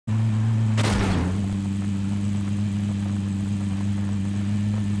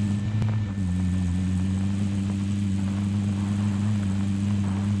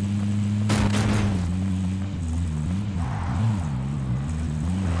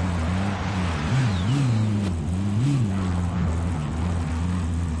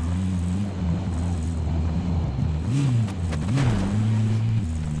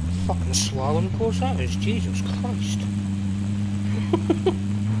fucking slalom course that is, Jesus Christ.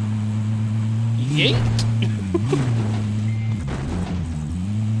 Yeet!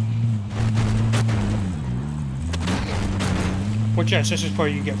 Watch this, this is where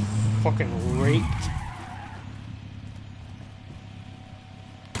you get fucking raped.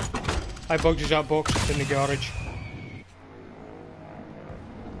 I bugged that box, it's in the garage.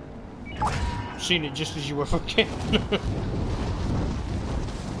 Seen it just as you were fucking.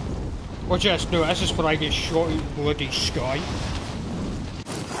 Watch this, no, this is where I get shot in the bloody sky.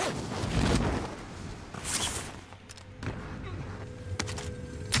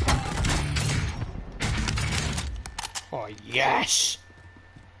 Oh yes!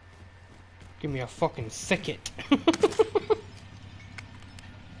 Give me a fucking thicket.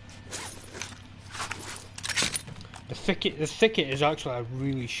 The thicket is actually a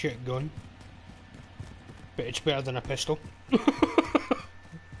really shit gun. But it's better than a pistol.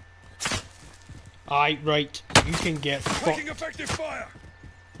 Aye, right. You can get fucked. Effective fire.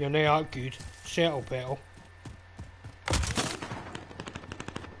 You're not that good. Settle, petal.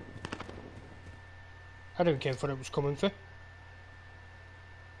 I don't care what it was coming for.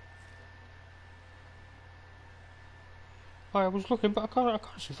 I was looking, but I can't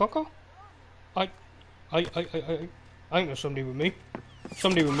see fuck all. I think there's somebody with me.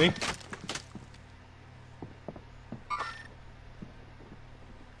 Somebody with me.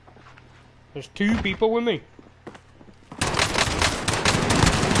 There's two people with me.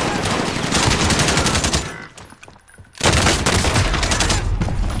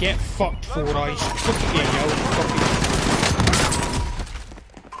 Get fucked, Four Eyes. Fuck you, yo.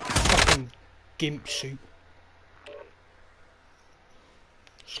 Fucking gimp suit.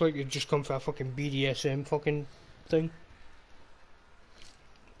 It's like you've just come for a fucking BDSM fucking thing.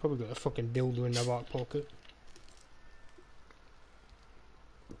 Probably got a fucking dildo in their back pocket.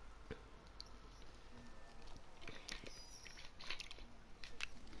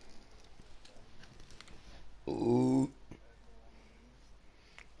 Ooh.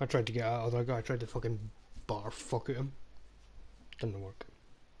 I tried to get out of that guy, I tried to fucking bar fuck at him. Didn't work.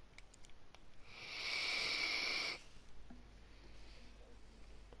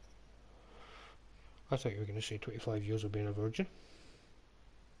 I thought you were going to say 25 years of being a virgin.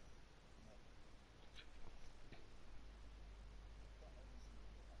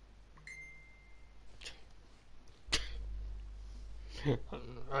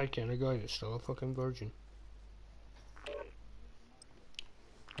 I can't, a guy that's still a fucking virgin.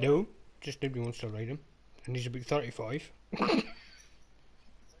 No, just nobody wants to ride him. And he's about 35.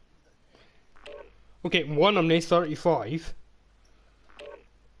 Okay, one, I'm not 35.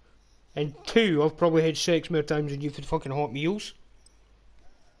 And two, I've probably had sex more times than you've had fucking hot meals.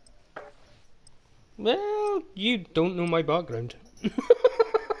 Well, you don't know my background.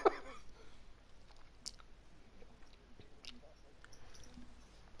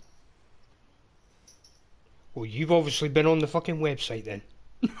 Well, you've obviously been on the fucking website then.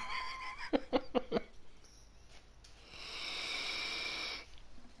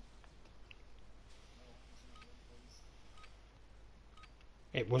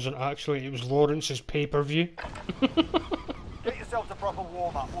 It wasn't actually, it was Lawrence's pay-per-view. Get yourself a proper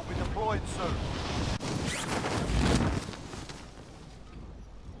warm-up. We'll be deployed soon.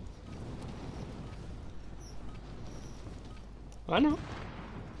 I know.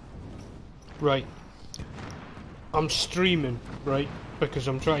 Right. I'm streaming, right? Because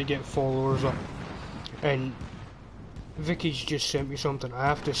I'm trying to get followers up. And Vicky's just sent me something. I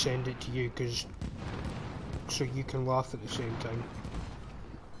have to send it to you, because so you can laugh at the same time.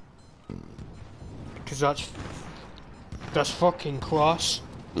 Because that's fucking class.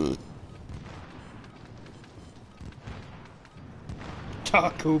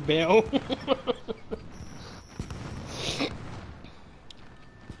 Taco Bell.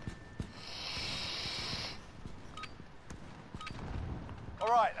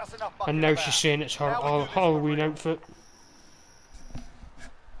 Alright, that's enough. And now she's saying it's her Halloween outfit.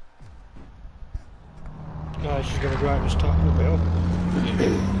 She's gonna go out as Taco Bell.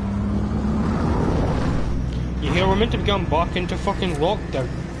 You hear, we're meant to be going back into fucking lockdown.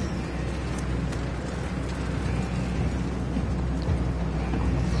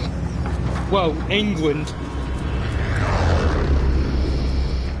 Well, England.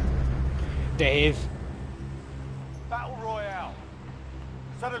 Dave. Battle Royale.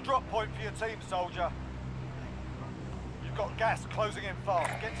 Set a drop point for your team, soldier. You've got gas closing in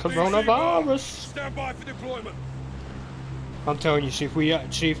fast. Get to Coronavirus. Stand by for deployment. I'm telling you, see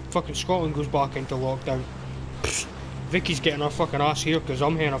if fucking Scotland goes back into lockdown, Vicky's getting her fucking ass here because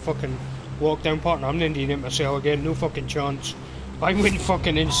I'm here in a fucking lockdown partner. I'm Indian it myself again, no fucking chance. I went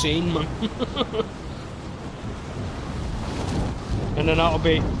fucking insane, man. And then that'll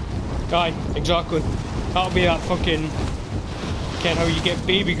be... Aye, exactly. That'll be that fucking... Can't how you get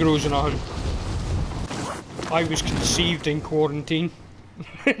baby grows in a hunt. I was conceived in quarantine.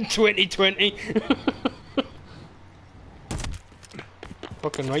 In 2020.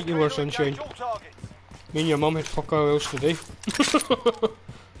 Fucking right you were, sunshine. Me and your mum had fuck all else to do.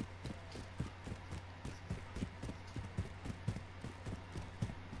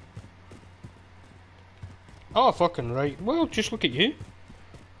 Oh, fucking right. Well, just look at you.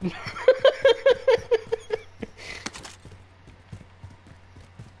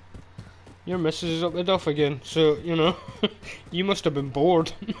 Your missus is up the duff again, so, you know, you must have been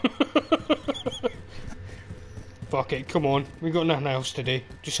bored. Fuck it, come on. We got nothing else to do.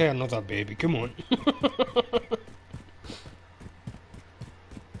 Just say another baby, come on.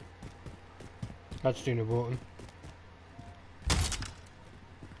 That's doing a bottom.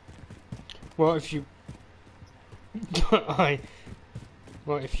 Well, if you... Aye.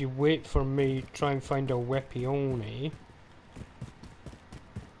 Well, if you wait for me, try and find a weapon.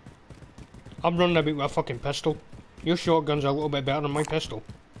 I'm running about with a fucking pistol. Your shotgun's a little bit better than my pistol.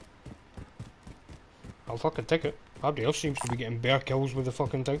 I'll fucking take it. Everybody else seems to be getting bare kills with the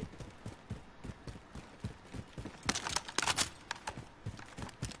fucking thing.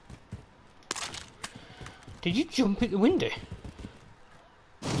 Did you jump out the window?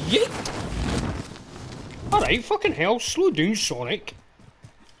 Yeet! Alright, fucking hell, slow down, Sonic.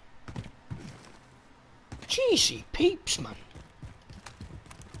 Jeezy peeps, man.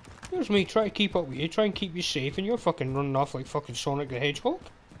 Here's me trying to keep up with you, try and keep you safe, and you're fucking running off like fucking Sonic the Hedgehog.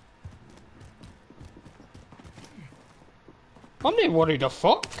 I'm not worried a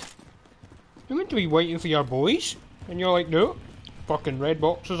fuck. You're meant to be waiting for your boys, and you're like, no, fucking red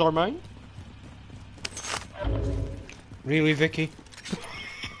boxes are mine. Really, Vicky?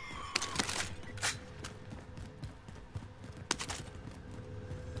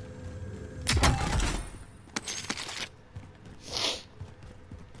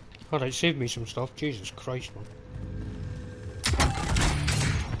 Alright, save me some stuff. Jesus Christ, man.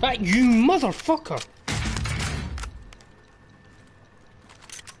 That you motherfucker!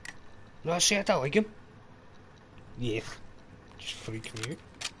 No, I said I like him. Yeah. Just freak me out.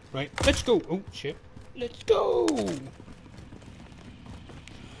 Right, let's go! Oh, shit. Let's go!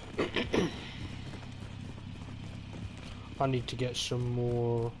 I need to get some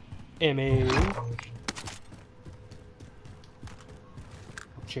more MA.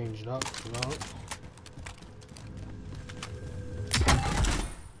 Change that to that.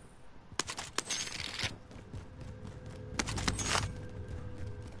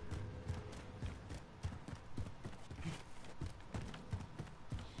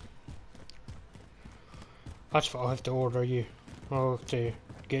 That's what I'll have to order you. I'll have to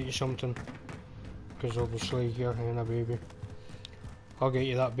get you something. Because obviously you're having a baby. I'll get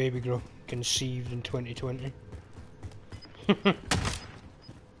you that baby girl conceived in 2020.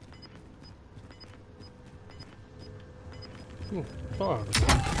 Oh, fire.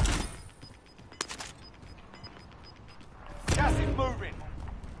 Gas is moving.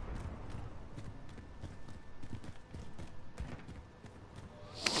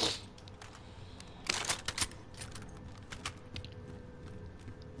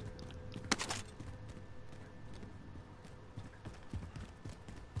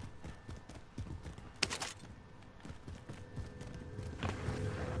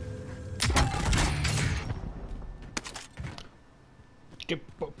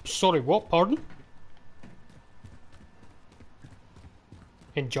 Sorry, what? Pardon?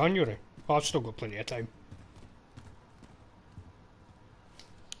 In January? Oh, I've still got plenty of time.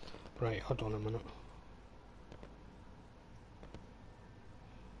 Right, hold on a minute.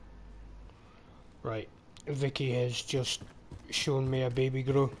 Right, Vicky has just shown me a baby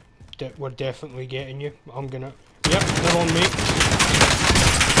grow that we're definitely getting you. I'm gonna... Yep, they're on me.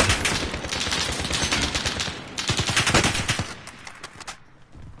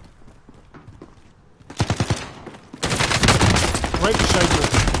 Right beside me.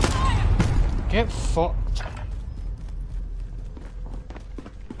 Get fucked.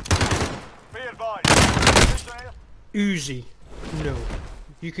 Be advised. Uzi. No.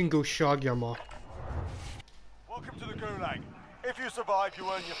 You can go shag your ma. Welcome to the Gulag. If you survive, you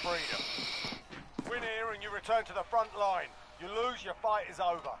earn your freedom. Win here and you return to the front line. You lose, your fight is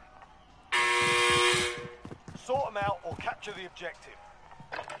over. Sort them out or capture the objective.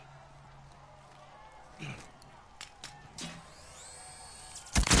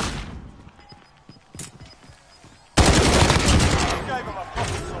 Gave him a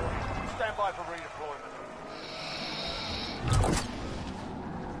proper sword. Stand by for redeployment.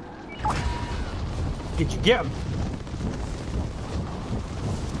 Did you get him?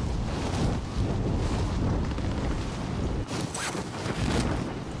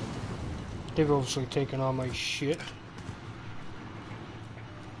 They've obviously taken all my shit.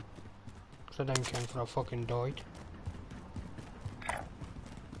 Cause I didn't count for I fucking died.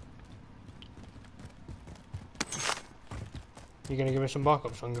 You gonna give me some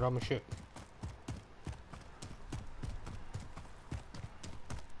backup so I can grab my shit?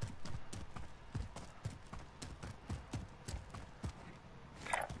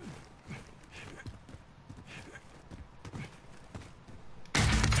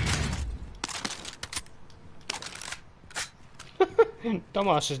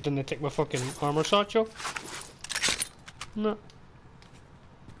 Dumbasses didn't take my fucking armor satchel. No.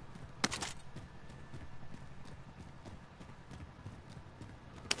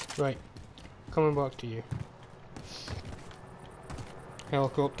 Right. Coming back to you.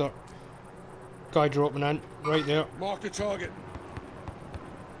 Helicopter. Guy dropping in. Right there. Mark the target.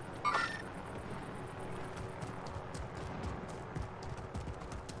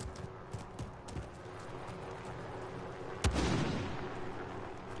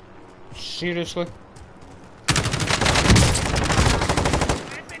 Seriously?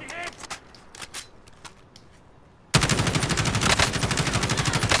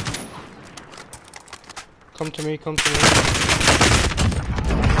 Come to me, come to me.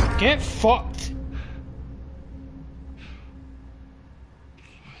 Get fucked!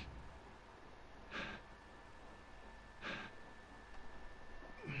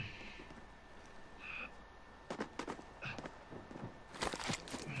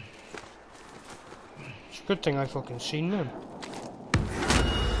 It's a good thing I fucking seen them.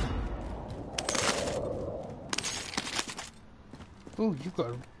 Ooh, you got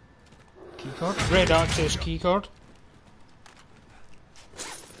a keycard? Red access keycard.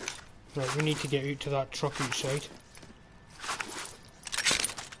 Right, we need to get out to that truck outside.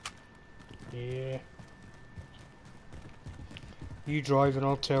 Yeah. You drive and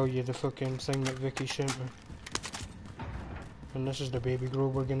I'll tell you the fucking thing that Vicky sent me. And this is the baby grow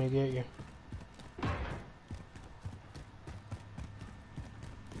we're gonna get you.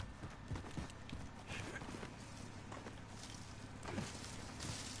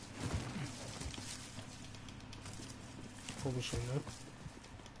 Obviously no.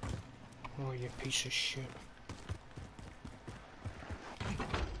 Oh, you piece of shit.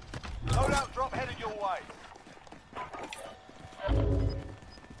 Loadout drop headed your way.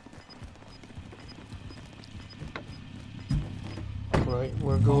 Right,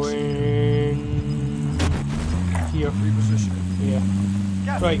 we're going here. Repositioning. Yeah.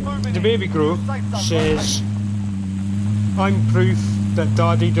 Gas Right, moving the in. baby grow Safe zone says I'm proof that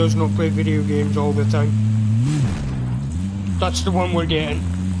Daddy does not play video games all the time. That's the one we're getting.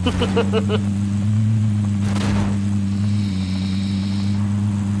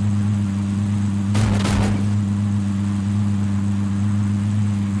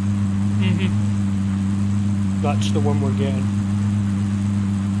 That's the one we're getting.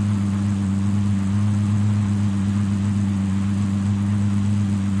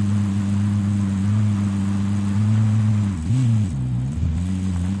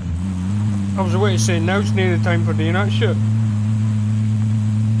 I was away to say now's near the time for doing that shit.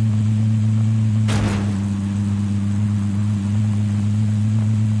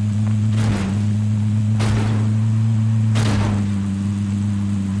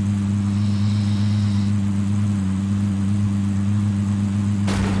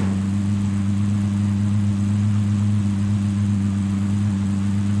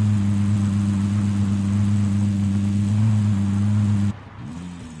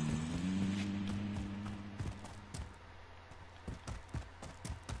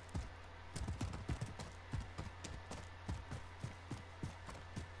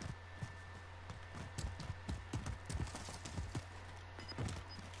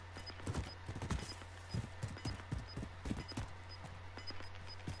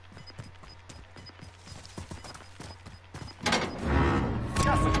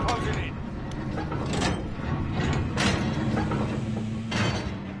 Gas is closing in.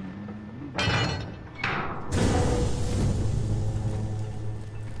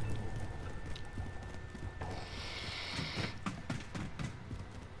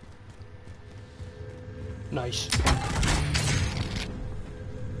 Nice.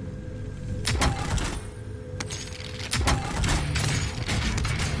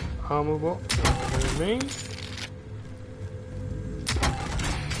 Ammo box. There's me.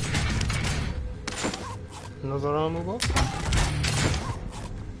 Another ammo box.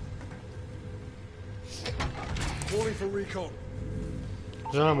 Calling for recon.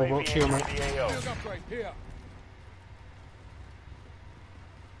 There's an ammo box here, mate. Field upgrade here.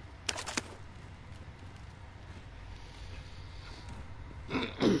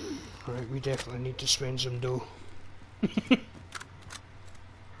 Right, we definitely need to spend some dough. There's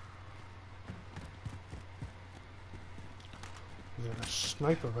a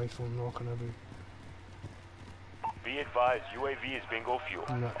sniper rifle knocking about. Be advised, UAV is bingo fuel.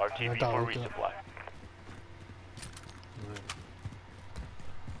 No, I RTB don't for like that. resupply. Right.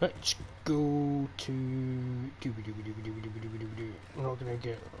 Let's go to... We're not gonna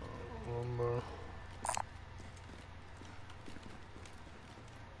get lumber.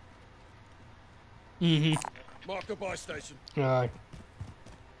 Mark the buy station. Aye.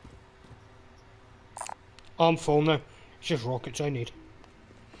 I'm full now. It's just rockets I need.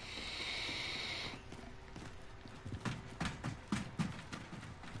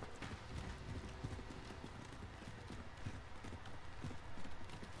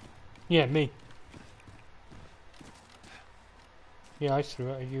 Yeah, me. Yeah, I threw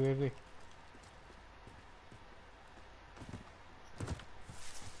it at UAV.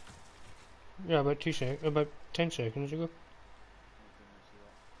 Yeah, about 10 seconds ago.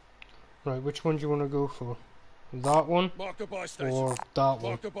 Right, which one do you want to go for? That one, Mark the buy station. or that one,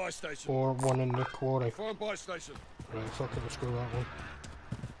 Mark the buy station. or one in the quarry? Find buy station. Right, fuck it, let's go that one.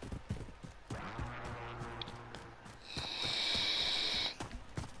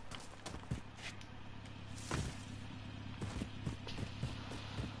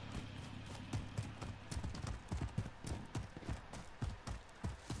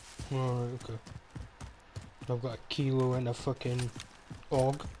 Alright, okay. I've got a kilo and a fucking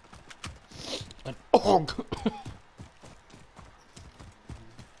AUG. An AUG!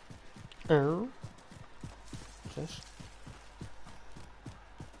 What's this?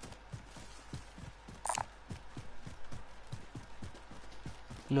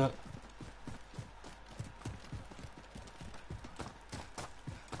 No.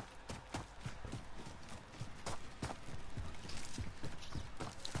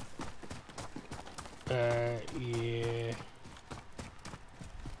 Yeah.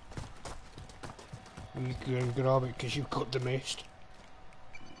 You go and grab it because you've got the mist.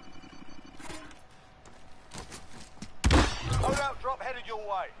 Loadout drop headed your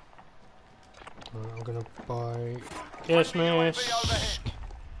way. Right, I'm gonna buy gas mask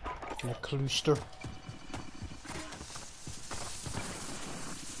and a cluster.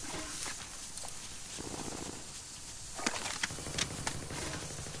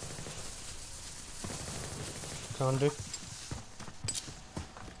 Can do.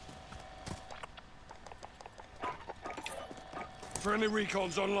 Friendly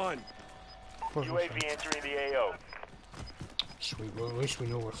recon's online. Where's my phone? UAV entering the AO. Sweet, well at least we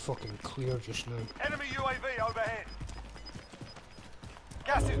know we're fucking clear just now. Enemy UAV overhead.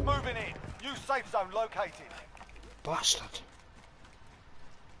 Gas is moving in. New safe zone located. Bastard.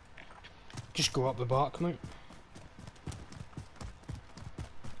 Just go up the back, mate.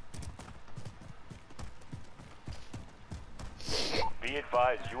 Be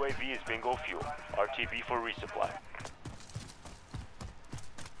advised, UAV is bingo fuel. RTB for resupply.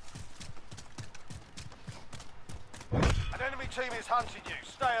 An enemy team is hunting you.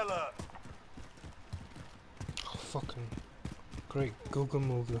 Stay alert. Oh, fucking great Google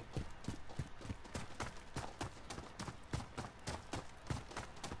movie.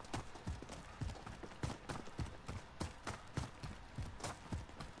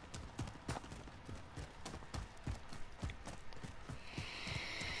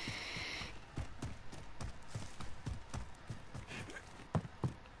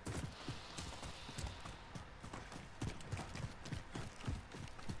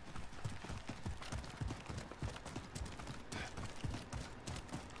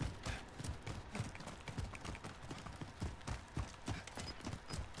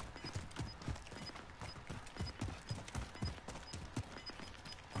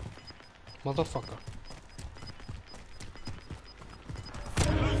 Motherfucker.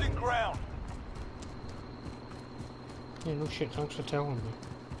 Losing ground. Yeah, no shit, thanks for telling me.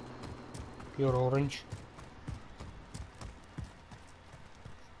 You're orange.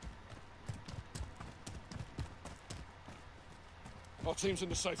 Our team's in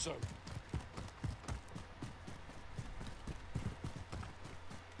the safe zone.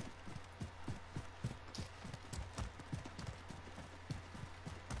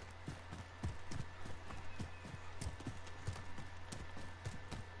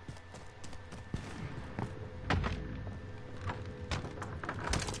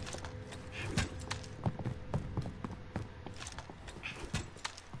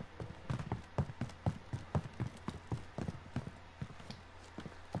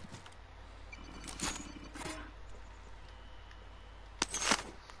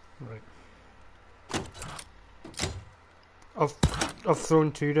 Right. I've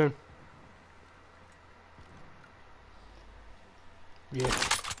thrown 2 down. Yeah.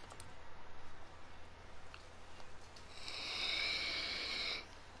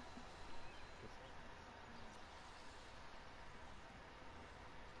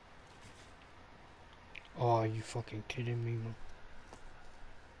 Oh, are you fucking kidding me, man?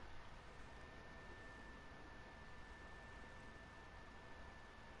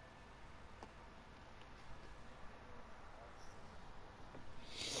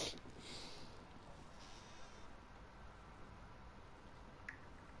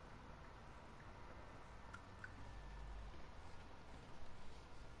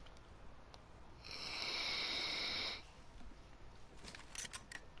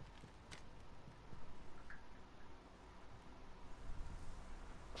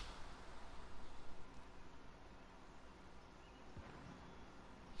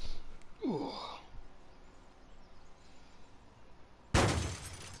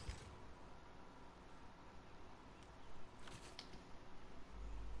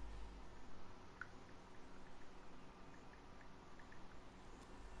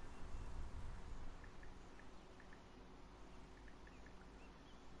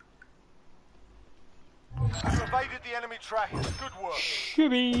 You evaded the enemy track. Good work.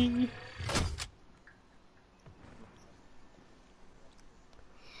 Shibby!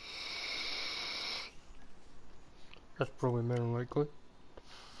 That's probably more than likely.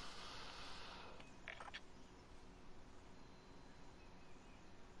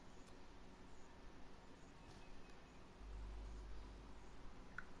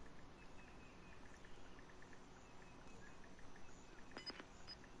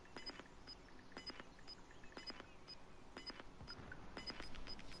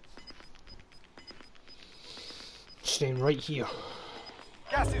 Staying right here.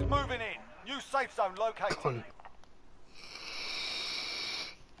 Gas is moving in. New safe zone located. Cunt.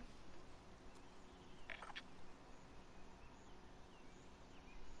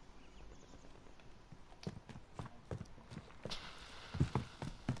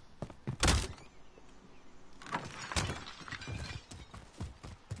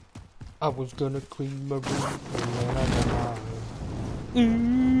 I was gonna clean my room and then I died.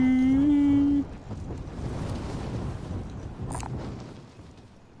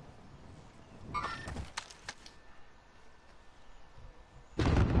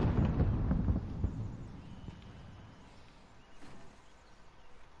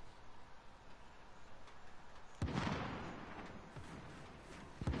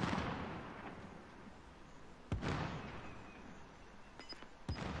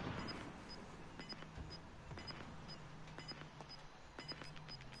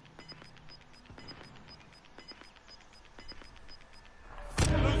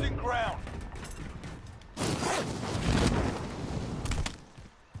 Losing ground.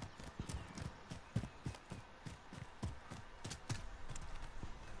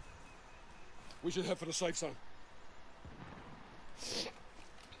 We should head for the safe zone.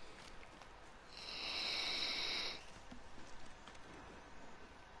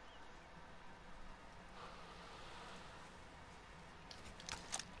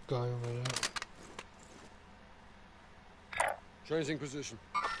 Guy over there. Changing position.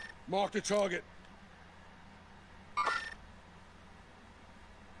 Mark the target.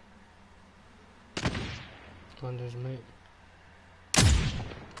 Landers, mate.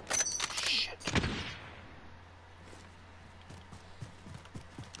 Shit.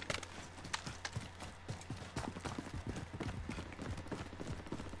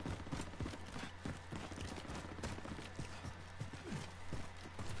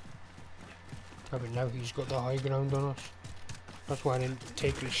 Oh, but now he's got the high ground on us. That's why I didn't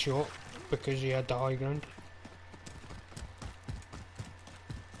take his shot, because he had the high ground.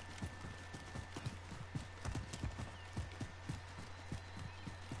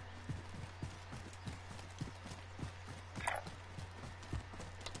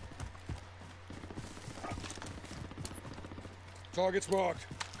 Target's marked.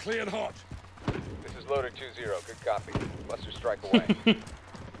 Clear and hot. This is Loader 2-0. Good copy. Buster strike away.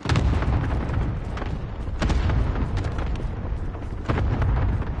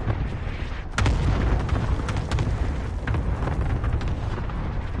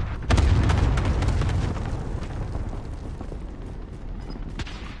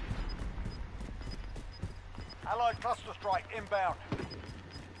 Allied cluster strike inbound.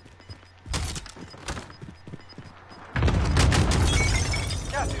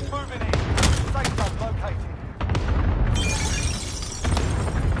 Gas is moving in. Safe zone located.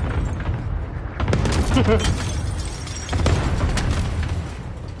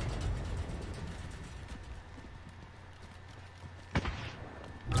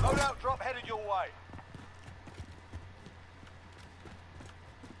 away.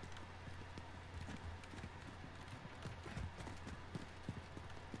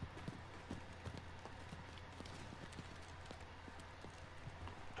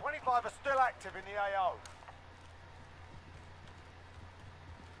 Are still active in the AO.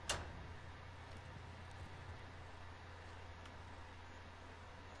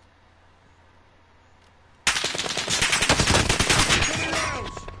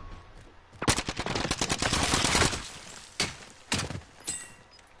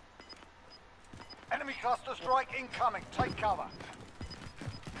 Enemy cluster strike incoming. Take cover.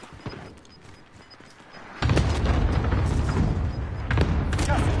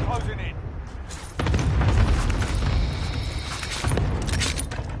 Gas is closing in.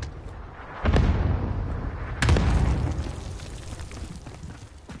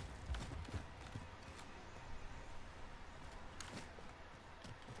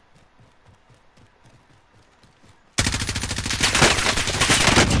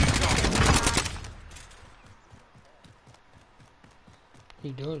 He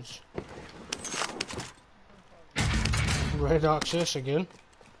does. Red access again.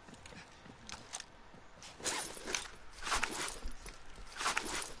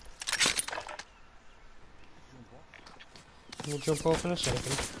 We'll jump off in a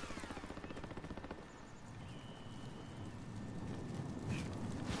second.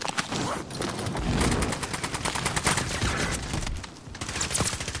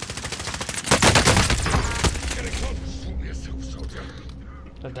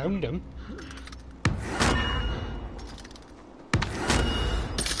 I downed him.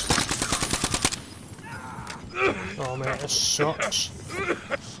 Oh man, this sucks.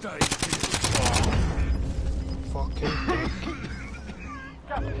 Fucking dick.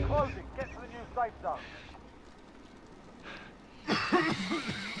 Gas is closing. Get to the new safe zone.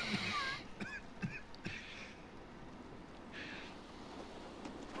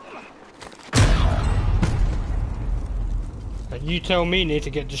 And you tell me need to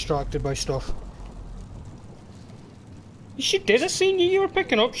get distracted by stuff. You should did. I seen you. You were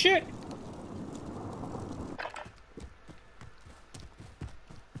picking up shit.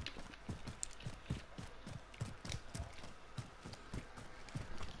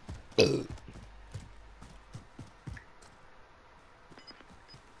 You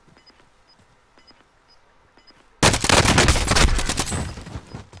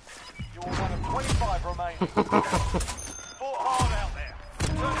are one of 25 remaining. Fought hard out there.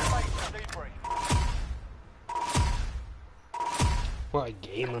 Turn your base to debrief. What a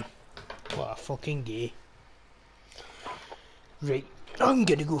gay, man. What a fucking gay. Right, I'm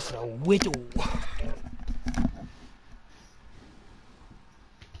gonna go for a widow.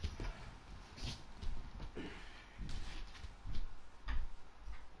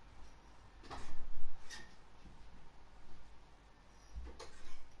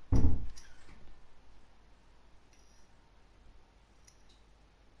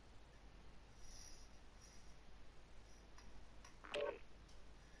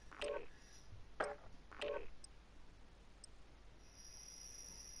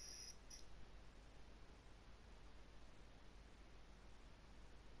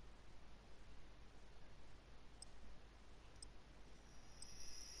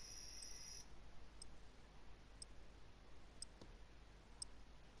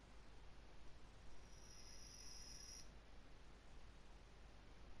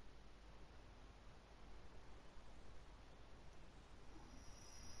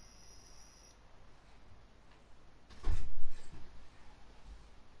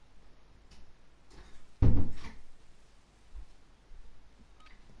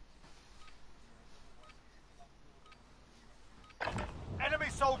 Enemy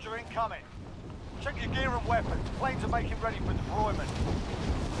soldier incoming. Check your gear and weapons. Planes are making ready for deployment.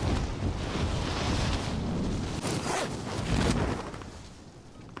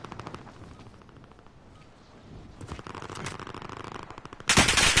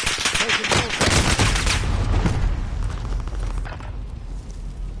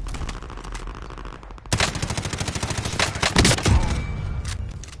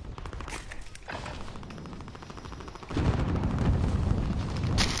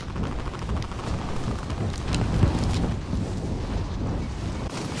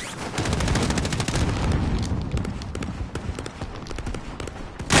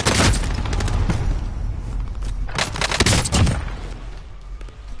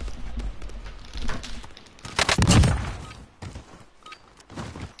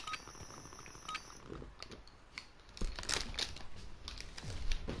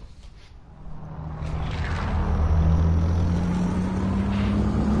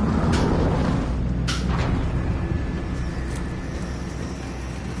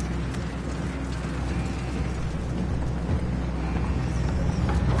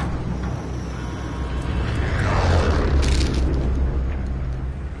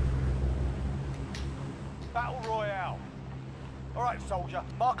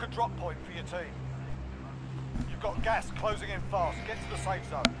 your team. You've got gas closing in fast. Get to the safe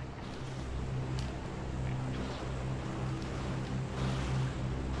zone.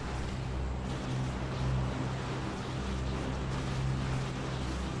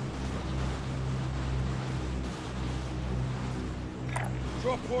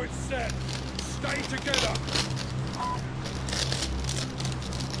 Drop point set. Stay together.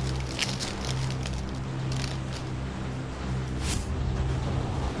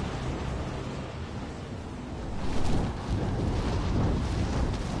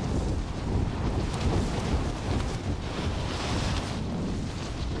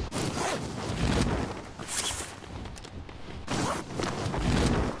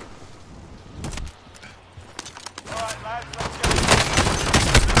 Alright lads, let's get it.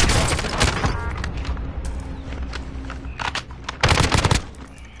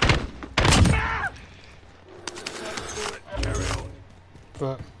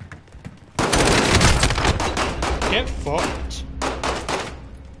 But get fucked.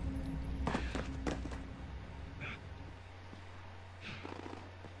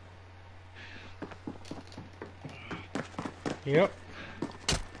 Yep.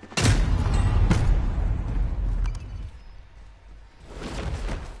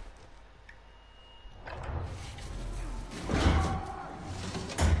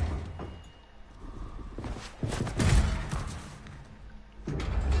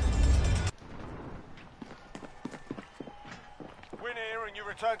 Win here and you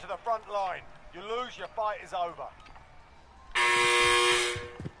return to the front line. You lose, your fight is over.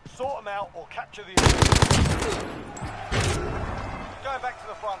 Sort them out or capture the enemy. Going back to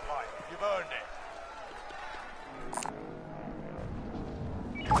the front line. You've earned it.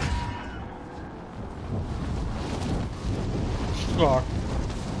 Fuck.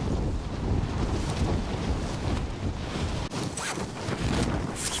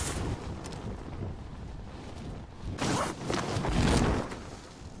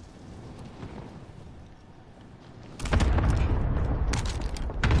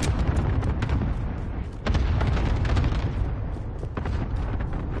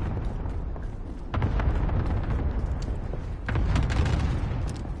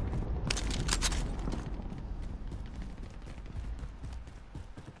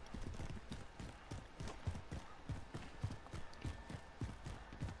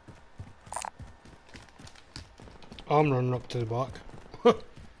 I'm running up to the back.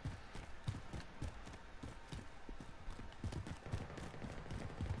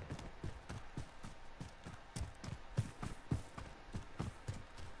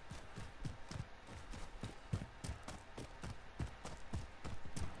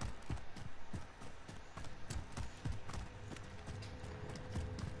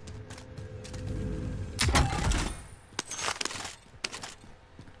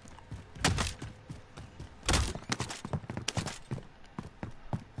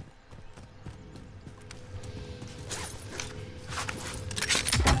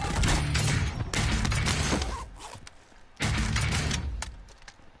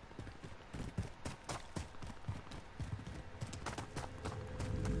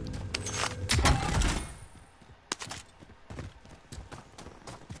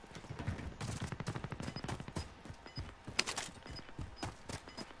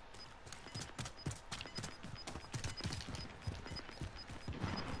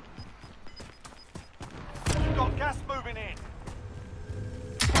 You've got gas moving in.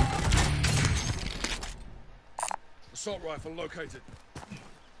 Assault rifle located.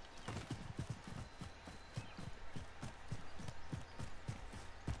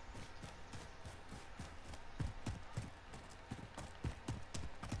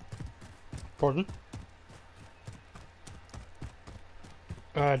 Pardon?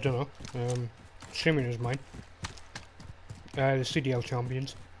 I don't know. Streaming is mine. The CDL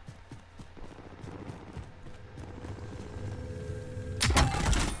champions.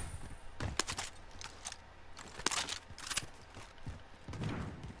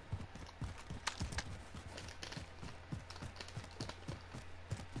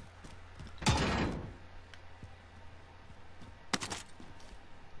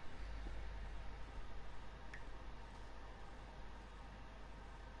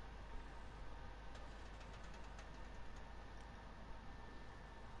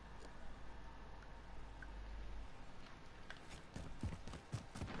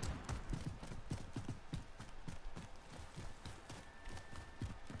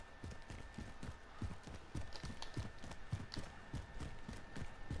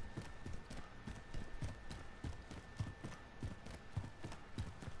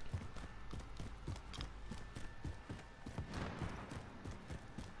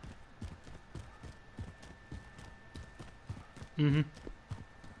 Mm-hmm.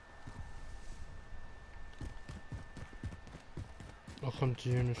 I'll come to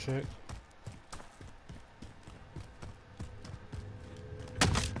you in a sec.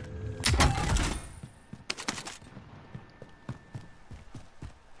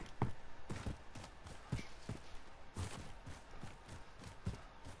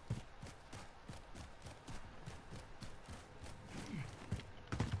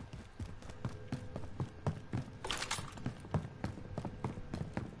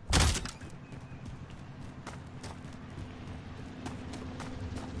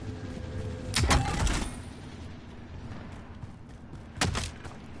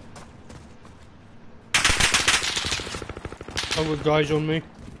 I've got guys on me.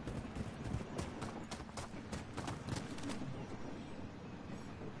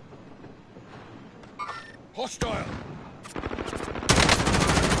 Hostile!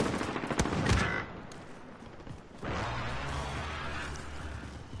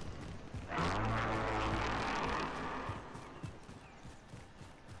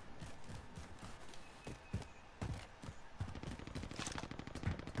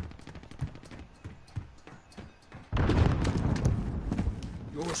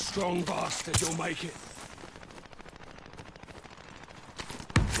 You're a strong bastard, you'll make it.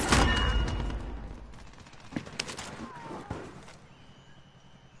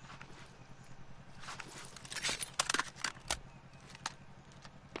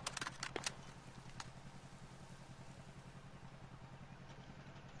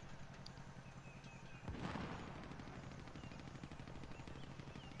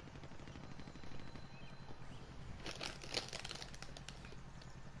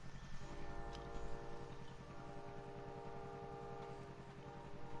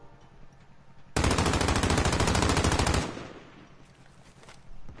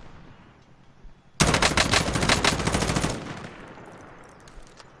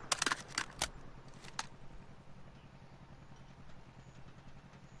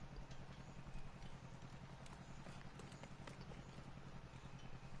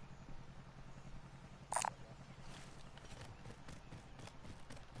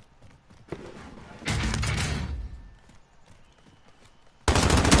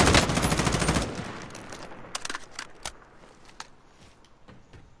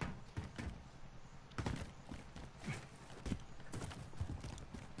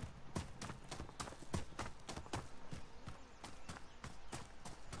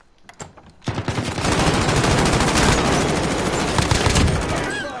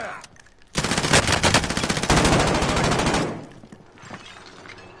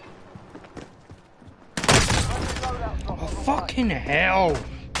 Fucking hell!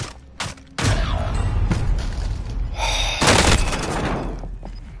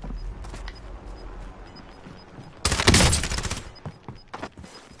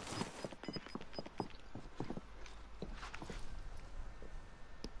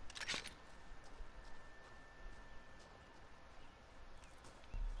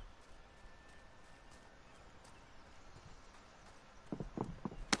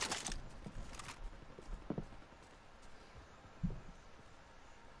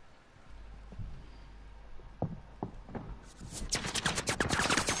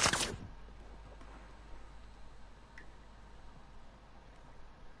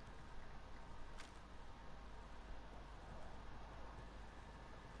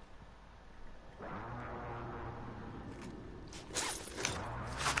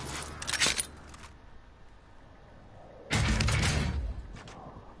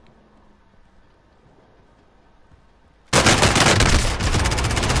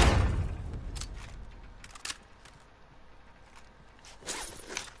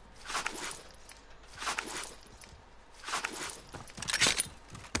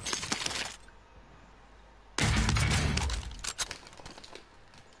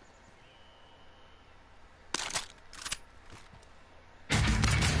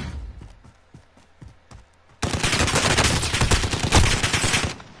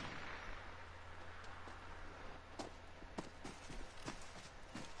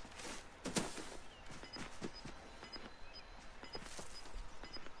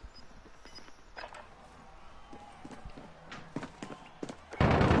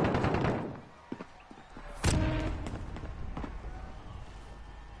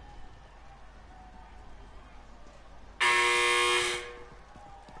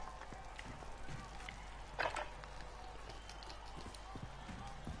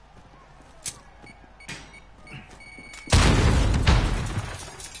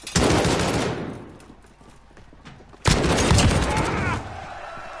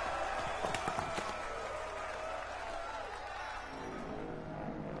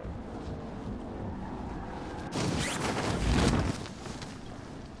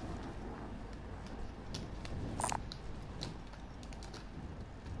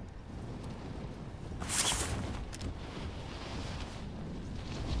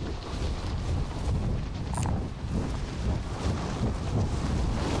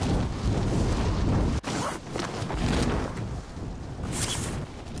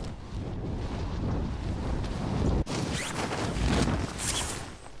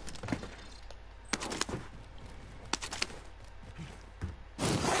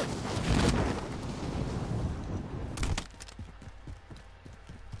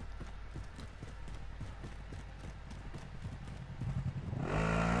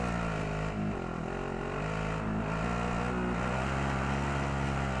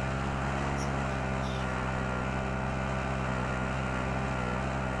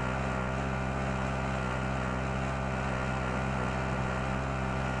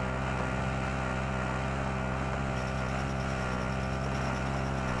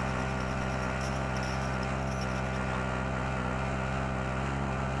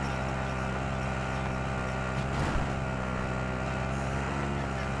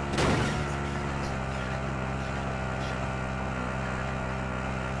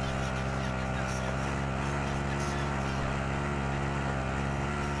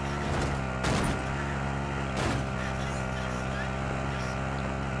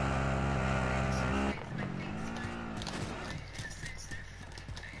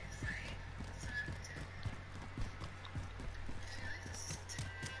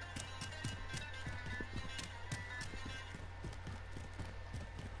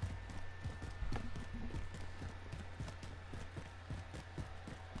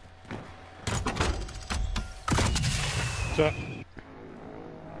 So,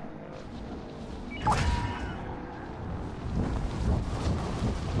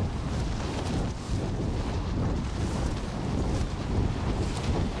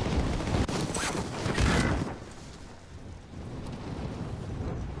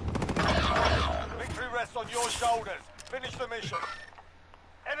 Victory rests on your shoulders. Finish the mission.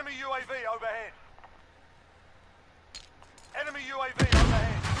 Enemy UAV overhead. Enemy UAV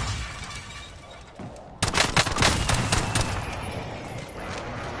overhead.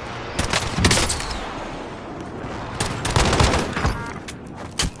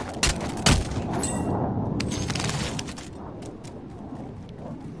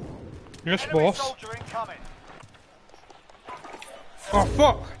 yes, Enemy boss. soldier incoming. Oh,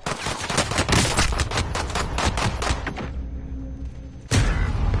 fuck!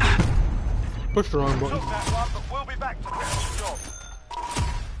 Push the wrong button. Took that one, but we'll be back to finish the job.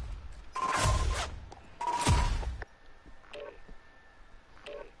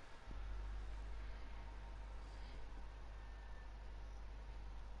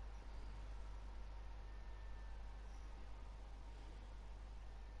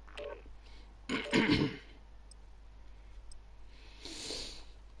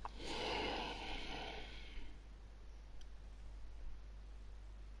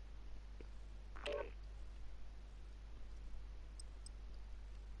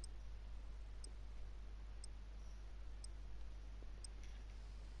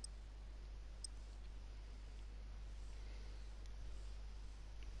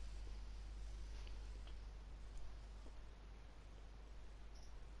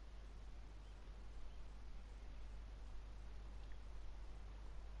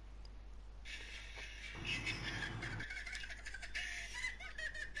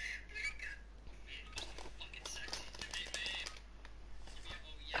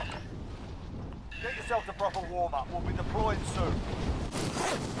 Get yourself a proper warm-up. We'll be deployed soon.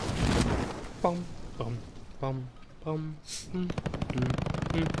 Bum, bum, bum, bum.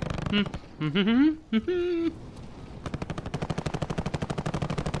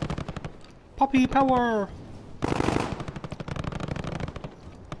 Puppy power!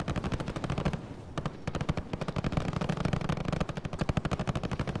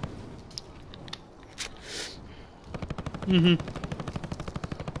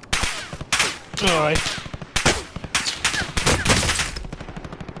 Alright.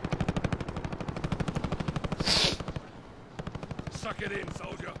 Suck it in,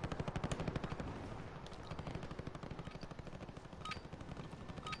 soldier.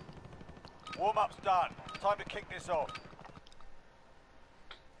 Warm-up's done. Time to kick this off.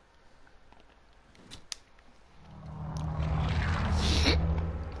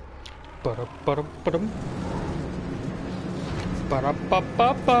 Ba-da-ba-da-ba-dum.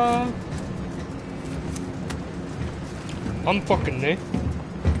 Ba-da-ba-ba-ba. I'm fucking there.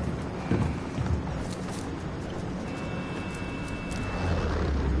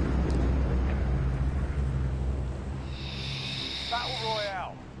 Battle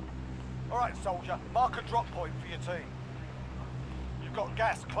Royale. Alright, soldier. Mark a drop point for your team. You've got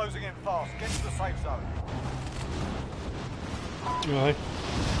gas closing in fast. Get to the safe zone. Right.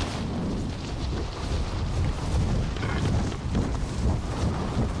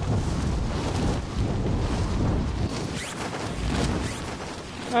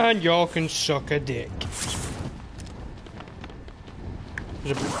 And y'all can suck a dick.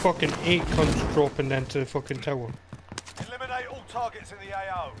 There's a fucking 8 cunts dropping into the fucking tower. Eliminate all targets in the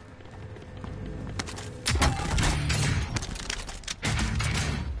AO.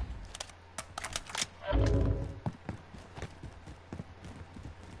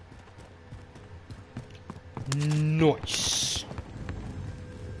 Nice.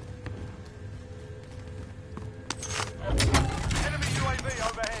 Enemy UAV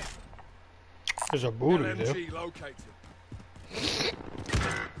overhead. There's a booty there. LMG located.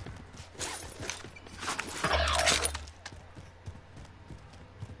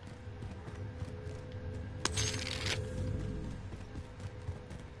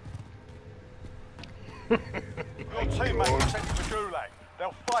 Your teammate was sent to the gulag.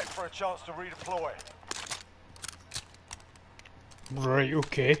 They'll fight for a chance to redeploy. Right,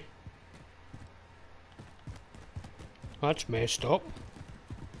 okay. That's messed up.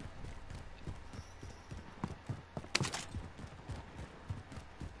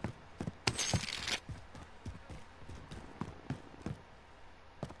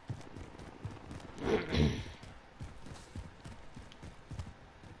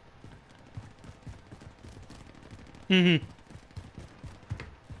 Mm-hmm.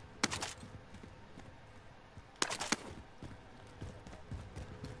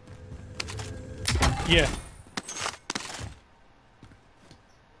 Yeah.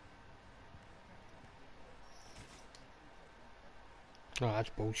 That's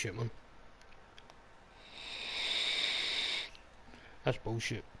bullshit, man. That's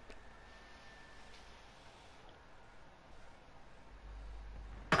bullshit.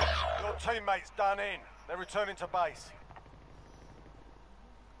 Your teammates done in. They're returning to base.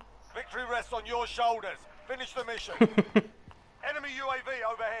 Victory rests on your shoulders. Finish the mission. Enemy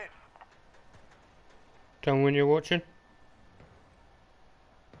UAV overhead. Tell me when you're watching.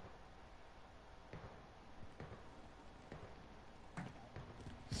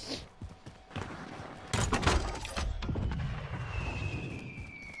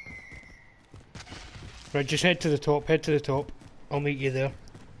 Right, just head to the top, head to the top. I'll meet you there.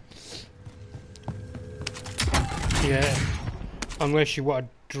 Yeah, unless you want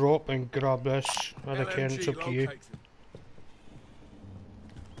to drop and grab this, I can, it's up to you.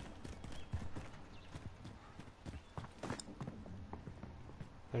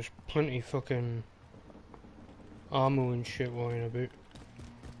 There's plenty of fucking ammo and shit lying about.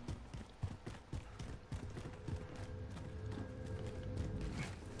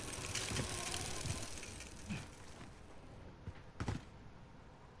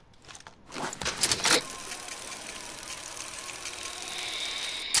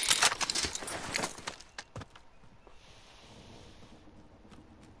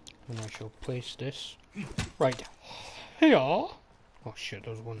 And I shall place this right here. Oh shit,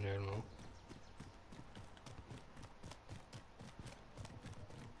 there's one there now.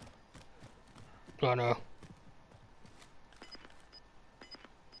 Oh no.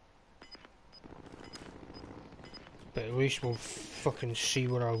 But at least we'll fucking see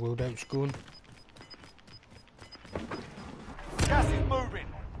where our loadout's going. Gas is moving.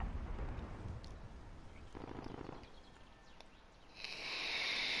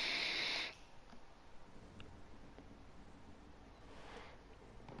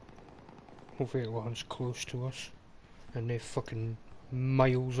 Hopefully it lands close to us, and they're fucking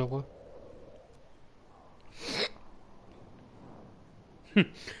miles away. My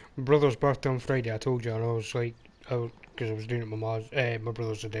brother's birthday on Friday, I told you, and I was like, because I was doing it with my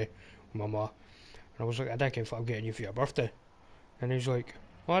brother's today, with my ma, and I was like, I don't care if I'm getting you for your birthday. And he's like,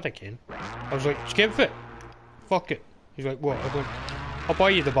 well, I don't care. I was like, just get fit. Fuck it. He's like, what? I went, I'll buy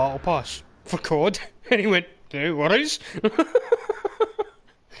you the battle pass for COD. And he went, no worries.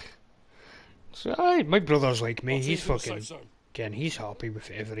 So, aye, my brother's like me, he's fucking, Ken, he's happy with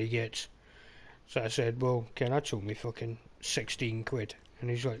whatever he gets. So I said, well, Ken, that's only fucking 16 quid. And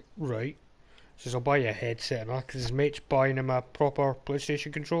he's like, right. He says, I'll buy you a headset and that, because his mate's buying him a proper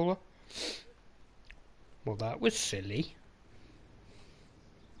PlayStation controller. Well, that was silly.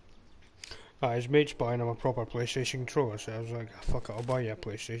 His mate's buying him a proper PlayStation controller, so I was like, fuck it, I'll buy you a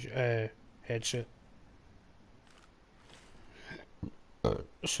PlayStation, headset.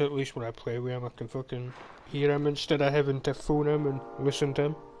 So at least when I play with him, I can fucking hear him instead of having to phone him and listen to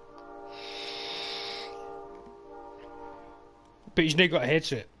him. But he's not got a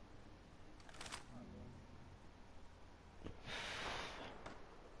headset.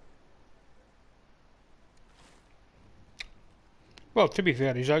 Well, to be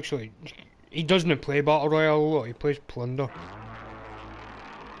fair, he doesn't play Battle Royale a lot, he plays Plunder.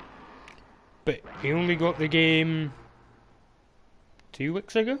 But he only got the game 2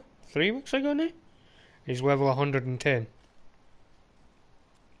 weeks ago? 3 weeks ago now? He's level 110.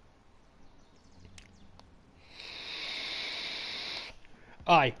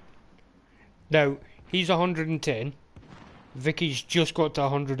 Aye. Now, he's 110. Vicky's just got to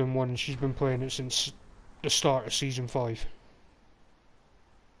 101 and she's been playing it since the start of Season 5.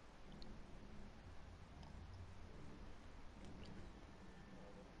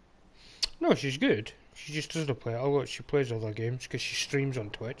 No, she's good. She just doesn't play it a lot. She plays other games because she streams on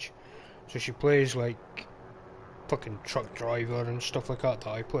Twitch. So she plays like fucking Truck Driver and stuff like that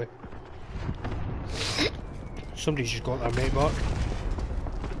I play. Somebody's just got their mate back.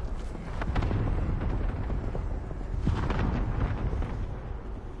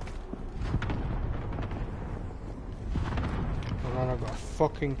 And then I've got a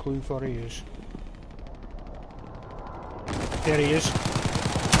fucking clue where he is. There he is.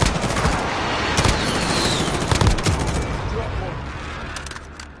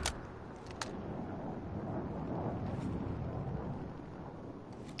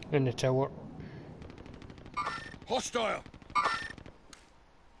 In the tower. Hostile!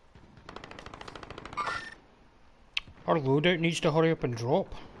 Our loadout needs to hurry up and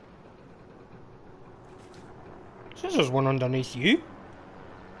drop. Says there's one underneath you.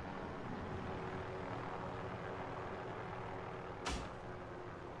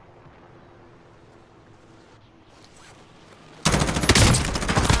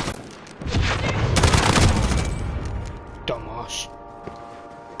 Dumbass.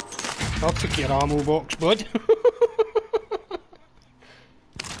 I'll take your ammo box, bud.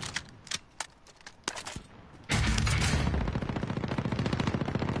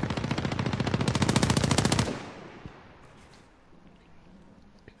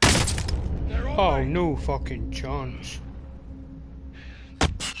 Oh, no fucking chance.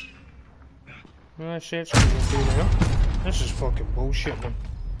 That's it, gonna be there. This is fucking bullshit, man.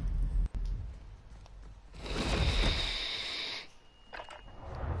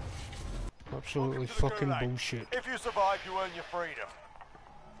 Absolutely fucking bullshit. If you survive, you earn your freedom.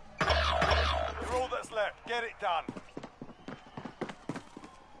 You're all that's left. Get it done.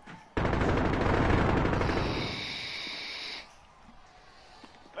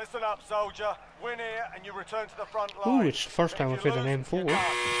 Listen up, soldier. Win here and you return to the front line. Ooh, it's the first time I've hit an M4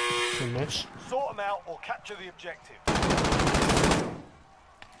 from this. Sort them out or capture the objective.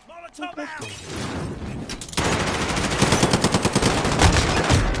 Molotov out!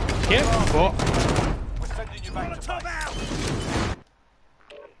 Yep, what? We're sending you back to Molotov base. out!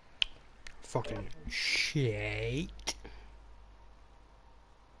 Fucking shit.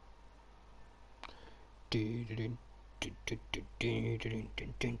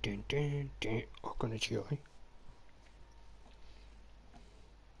 Oh, gonna GI.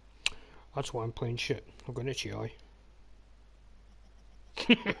 That's why I'm playing shit. I'm gonna GI.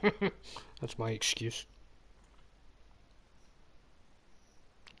 That's my excuse.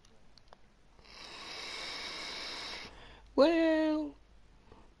 Well,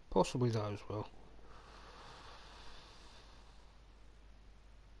 possibly that as well.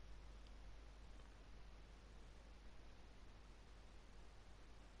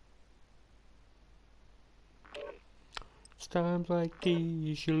 It's times like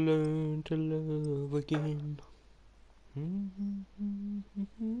these you learn to love again.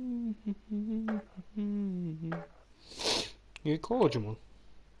 You called him on.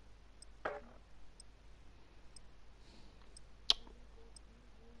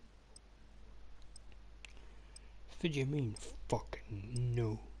 What do you mean, fucking no?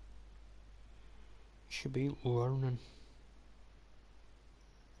 You should be learning.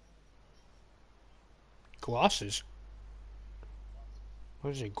 Glasses?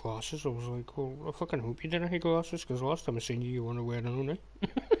 What is it, glasses? I was like, well, I fucking hope you didn't have glasses, because last time I seen you, you weren't wearing them, eh?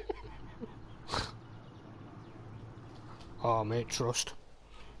 Oh, mate, trust.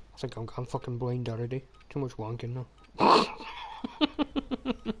 I think I'm fucking blind already. Too much wanking now.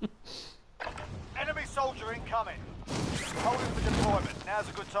 Enemy soldier incoming. Holding for deployment. Now's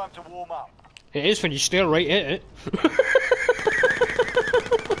a good time to warm up. It is when you stare right at it.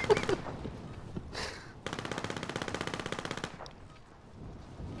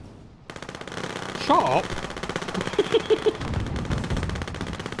 Shut up.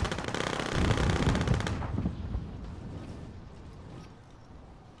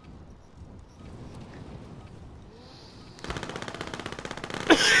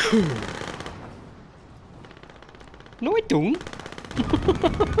 No, I don't.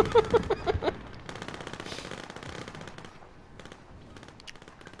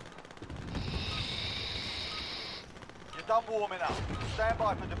 You're done warming up. Stand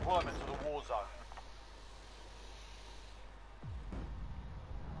by for deployment to the war zone.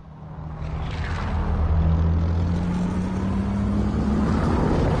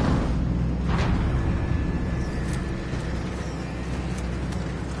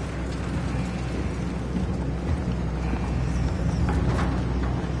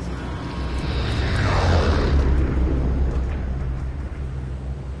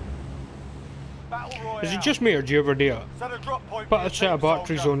 Is it just me, or do you ever do it? Set a drop point Put for a your set of team,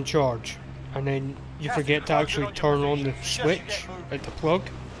 batteries soldier. on charge, and then you forget to actually turn on the switch at the plug.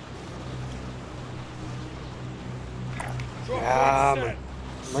 Yeah,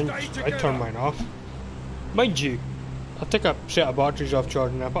 man. I turn mine off. Mind you, I took a set of batteries off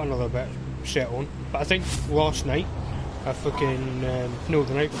charge and I put another bit set on. But I think last night, I fucking, no,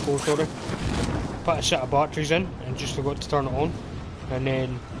 the night before, sorry, put a set of batteries in and just forgot to turn it on. And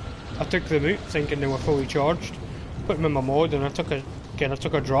then I took them out thinking they were fully charged, put them in my mod, and I took a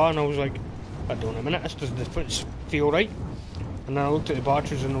draw and I was like, hold on a minute, this doesn't feel right. And then I looked at the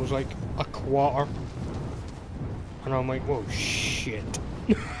batteries and I was like, a quarter. And I'm like, whoa, shit.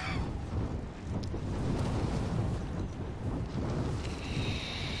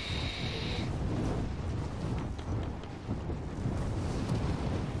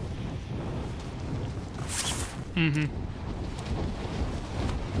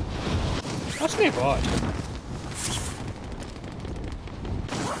 That's not bad.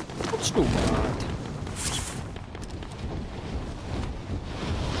 That's not bad.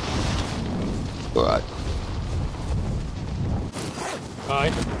 Right.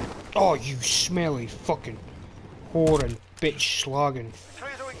 Aye. Oh, you smelly fucking whore and bitch slagging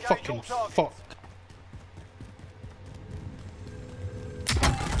Clear to engage fucking all targets. fuck.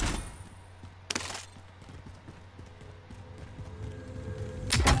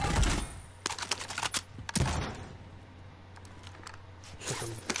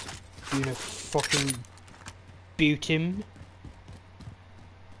 Being a fucking beauty.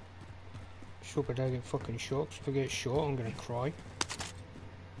 Just hope I don't get fucking shot, 'cause if I get shot I'm gonna cry.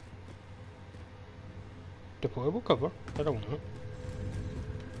 Deployable cover? I don't want it.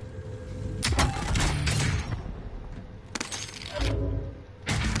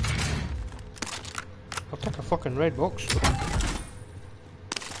 I'll take a fucking red box.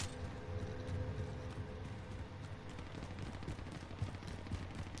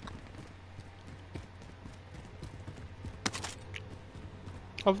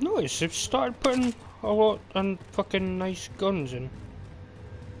 I've noticed they've started putting a lot and fucking nice guns in.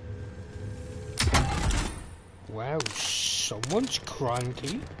 Wow, someone's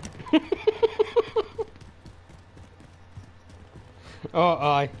cranky. Oh,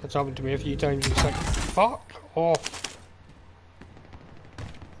 aye, that's happened to me a few times. It's like, fuck off.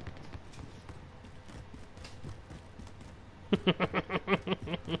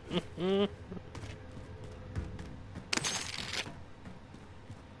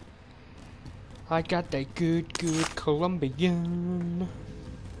 I got that good Colombian.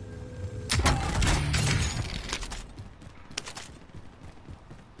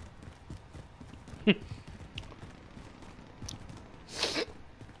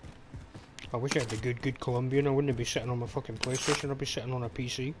 I wish I had the good Colombian. I wouldn't be sitting on my fucking PlayStation. I'd be sitting on a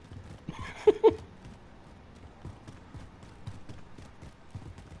PC.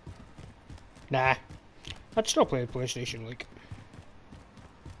 Nah, I'd still play the PlayStation. Like,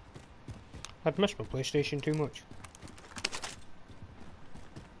 I'd miss my PlayStation too much.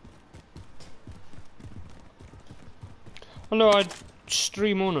 I know I'd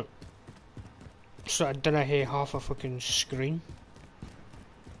stream on it, so I didn't hit half a fucking screen.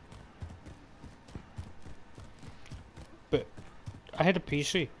 But I had a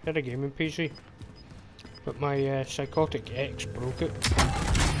PC, I had a gaming PC, but my psychotic ex broke it.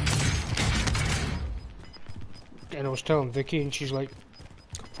 And I was telling Vicky, and she's like,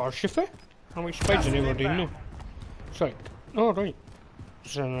 "Farshifa?" I'm like, "Spides the name of doing it." It's like, "Oh right."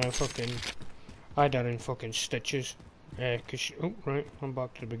 So fucking, I had her in fucking stitches. Cause she, oh right, I'm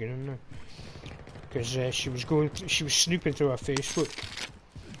back to the beginning now. Cause she was snooping through her Facebook,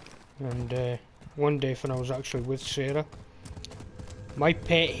 and one day when I was actually with Sarah, my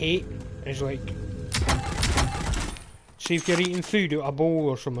pet hate is like, see if you're eating food out of a bowl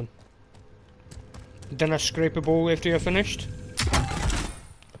or something, then I scrape a bowl after you're finished.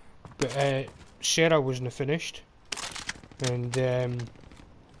 But Sarah wasn't finished, and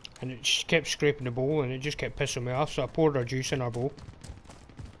she kept scraping the bowl, and it just kept pissing me off. So I poured her juice in her bowl.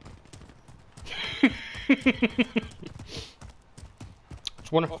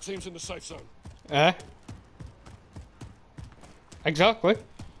 It's one of Our team's in the safe zone. Exactly.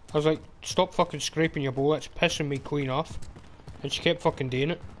 I was like, "Stop fucking scraping your bowl. It's pissing me clean off." And she kept fucking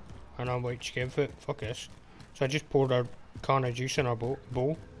doing it. And I'm like, "She can't fit. Fuck this." So I just poured her can of juice in her bowl.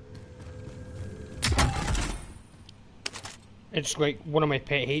 It's like one of my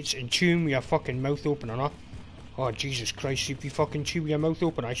pet hates, and chewing with your fucking mouth open, enough. Oh Jesus Christ, if you fucking chew with your mouth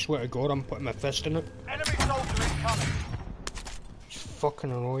open, I swear to God I'm putting my fist in it. Enemy soldier incoming. It's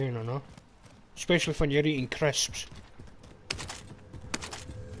fucking annoying, enough. Especially when you're eating crisps.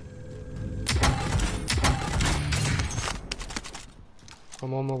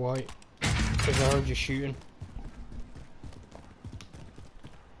 I'm on my way, because I heard you shooting.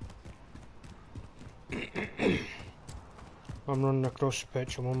 I'm running across the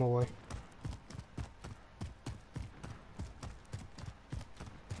pitch, I'm on my way.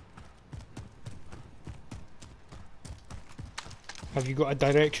 Have you got a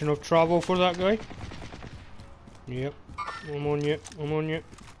direction of travel for that guy? Yep, I'm on you, I'm on you.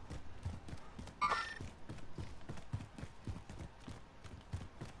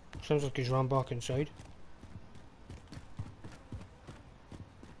 Sounds like he's run back inside.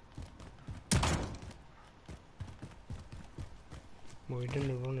 Well, he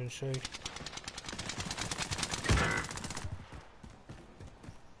didn't run inside.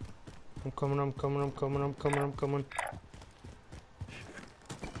 I'm coming, I'm coming, I'm coming, I'm coming, I'm coming.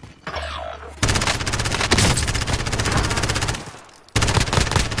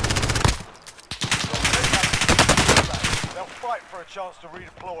 They'll fight for a chance to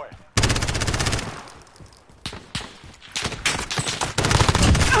redeploy.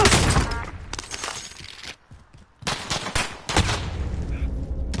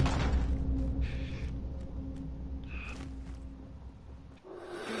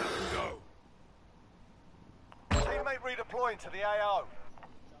 deploying to the AO.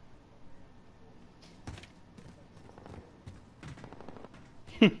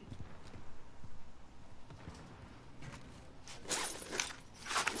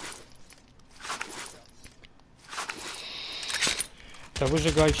 There was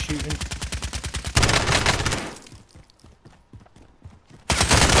a guy shooting.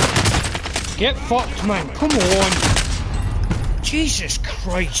 Get fucked, man. Come on. Jesus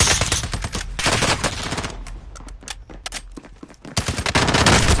Christ.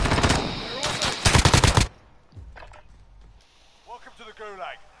 Welcome to the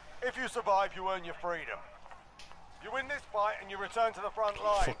Gulag. If you survive, you earn your freedom. You win this fight and you return to the front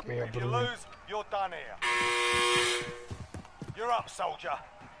line. Fuck me up, if you brilliant. lose, you're done here. You're up, soldier.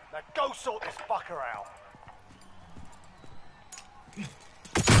 Now go sort this fucker out.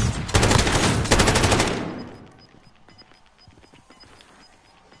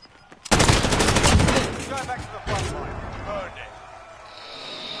 Going back to the front line. Earned it.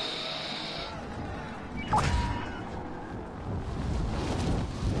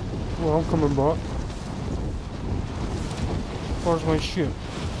 Well, I'm coming back. Where's my ship?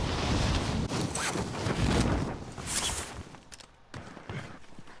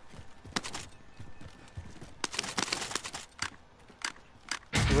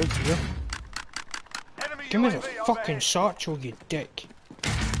 Right here. Enemy Give me the UAV fucking overhead. satchel, you dick.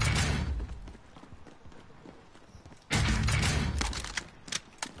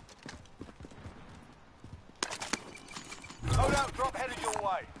 Loadout drop headed your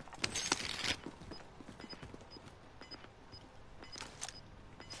way.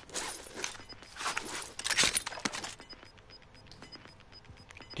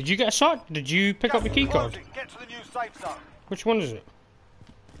 Did you get a shot? Did you pick up the key card? Closing. Get to the new safe zone. Which one is it?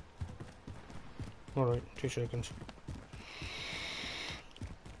 Alright, 2 seconds.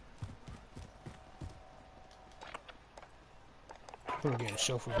 I'm getting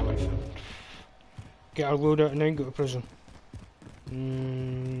self-revive. Get our loadout and then go to prison. It's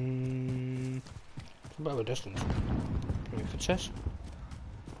a bit of a distance. Wait, what's this?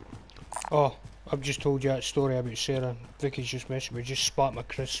 Oh, I've just told you that story about Sarah. Vicky's just messaged me, just spat my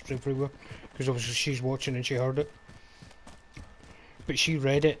crisps everywhere. Because obviously she's watching and she heard it. But she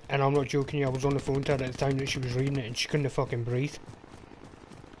read it, and I'm not joking you, I was on the phone to her at the time that she was reading it and she couldn't fucking breathe.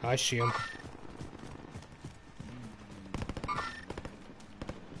 I see him.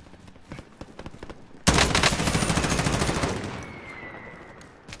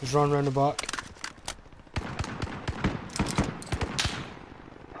 He's running round the back.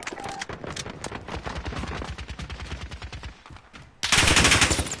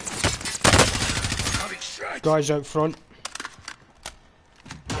 Guys out front.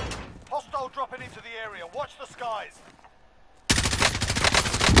 Hostile dropping into the area. Watch the skies.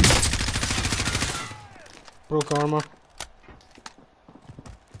 Broke armor.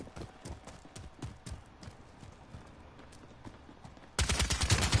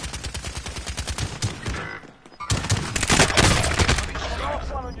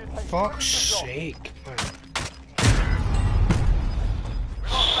 Last one on your team. Fuck's Finish the job. sake, man. We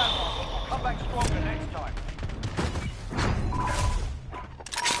lost that one, but we'll come back stronger next time.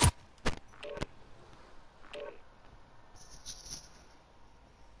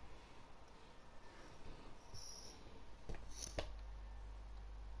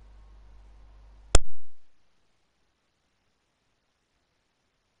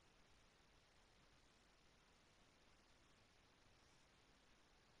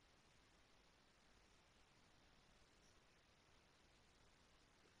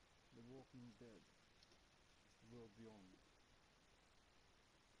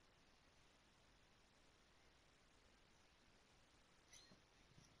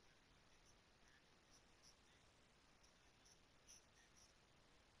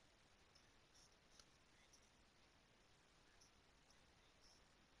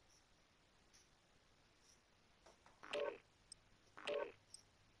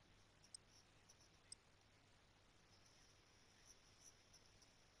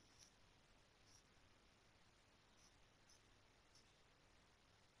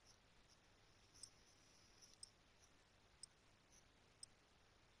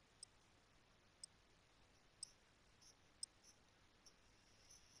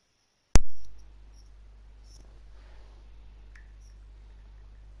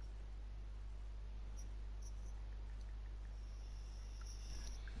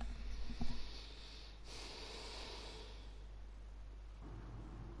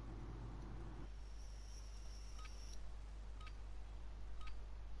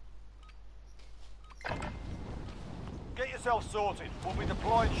 Get yourself sorted. We'll be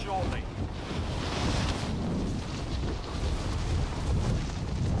deployed shortly.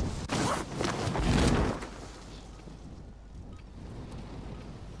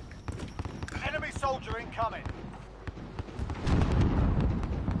 soldier incoming.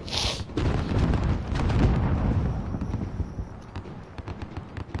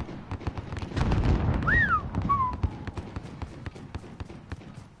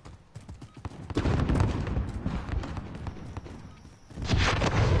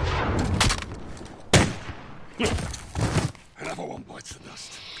 Another one bites the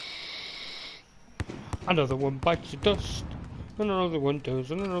dust. Another one bites the dust. And another one does,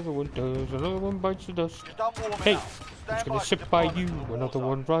 and another one does, another one bites the dust. You're done warming Hey, up. I'm Stand just gonna by sit for by deployment you. to the war Another zone.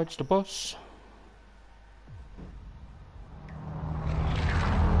 one rides the bus.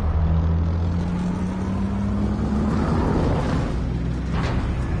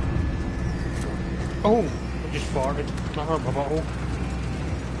 Oh, I just farted. I hurt my butthole.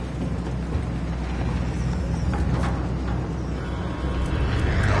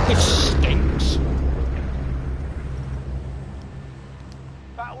 It stinks.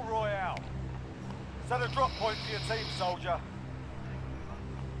 Battle Royale. Set a drop point for your team, soldier.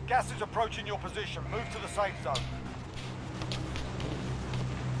 Gas is approaching your position. Move to the safe zone.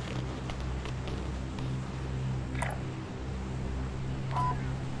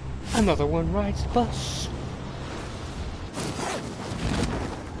 Another one rides the bus.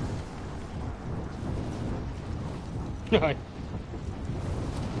 Hi.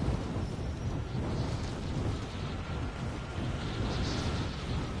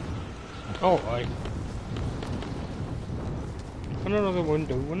 Oh, hi. And another one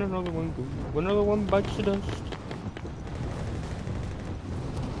do, and another one go, another one bites the dust.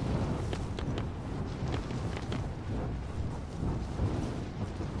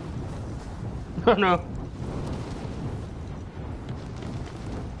 Oh no.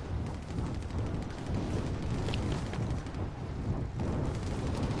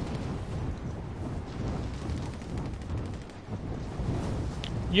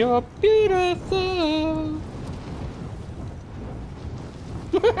 You're beautiful.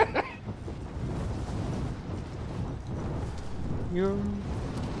 You're...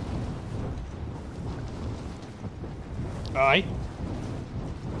 Aye.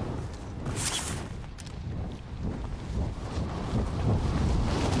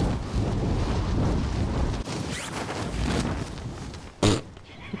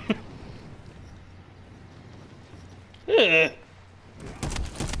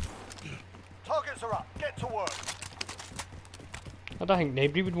 Targets are up. Get to work. I don't think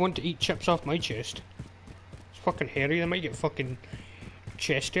nobody would want to eat chips off my chest. It's fucking hairy, they might get fucking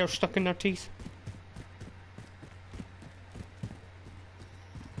chest hair stuck in their teeth.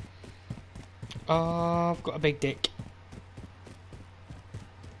 I've got a big dick.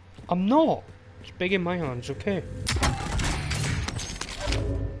 I'm not. It's big in my hands, okay?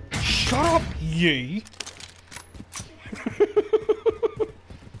 Shut up, you!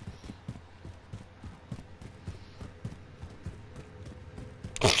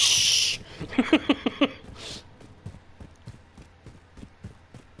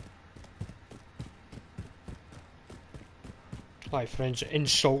 Hi friends,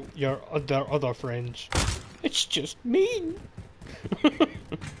 insult your other friends. It's just mean.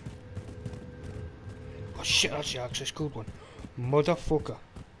 Oh shit, that's the access code one. Motherfucker.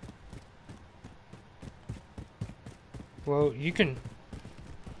 Well, you can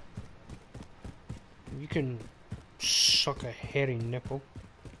suck a hairy nipple.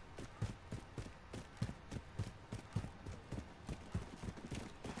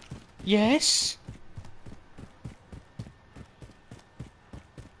 Yes.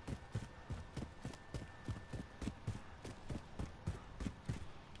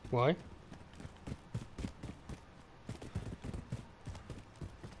 Why?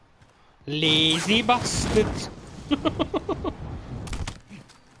 Lazy bastard.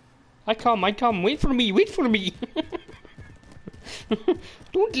 I come, wait for me,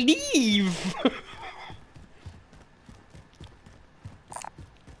 Don't leave.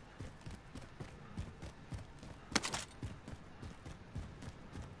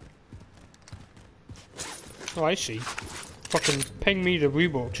 Oh, I see. Fucking ping me the blue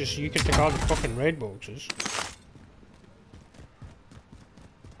boxes so you can take all the fucking red boxes.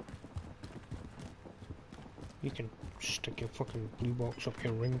 You can stick your fucking blue box up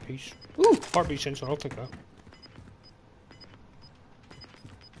your ring piece. Ooh, heartbeat sensor, I'll take that.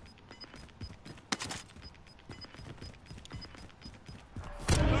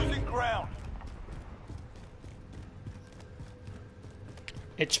 Losing ground.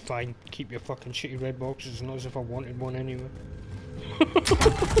 It's fine. Keep your fucking shitty red boxes, not as if I wanted one anyway.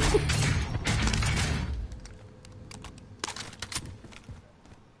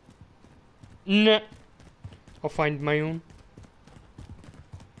 Nah. I'll find my own.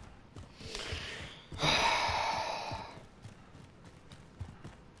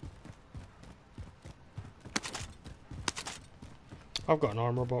 I've got an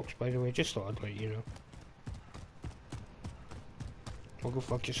armor box, by the way, just thought I'd let you know. Well, go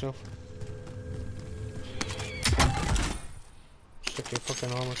fuck yourself. Stick your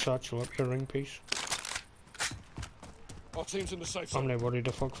fucking armor satchel up your ring piece. Our team's in the safe I'm zone. not worried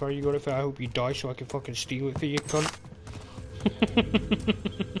the fuck for you got it for. I hope you die so I can fucking steal it for you, cunt.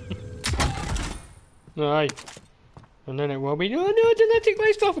 Aye. And then it will be, oh no, did I take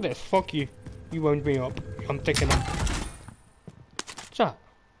my stuff with this? Fuck you. You wound me up. I'm taking it. What's that?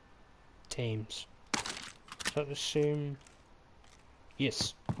 Thames. Is that the same?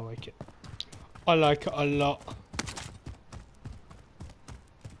 Yes, I like it. I like it a lot.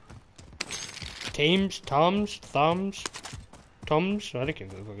 Thames, Toms, Thumbs, Toms? I don't care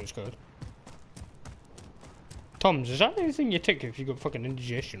what the fuck it's called. Toms, is that anything you take if you got fucking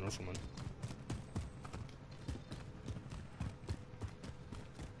indigestion or something?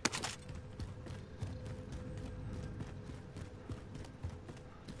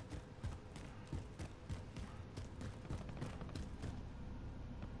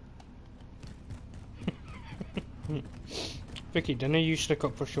 Vicky, didn't you stick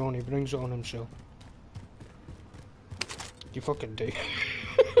up for Sean? He brings it on himself. You fucking do.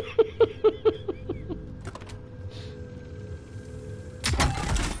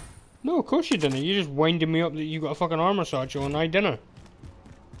 No, of course you didn't. You just winded me up that you got a fucking armor satchel and I didn't.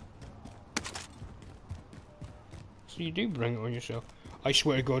 So you do bring it on yourself. I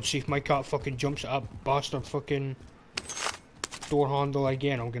swear to God, see if my cat fucking jumps at that bastard fucking door handle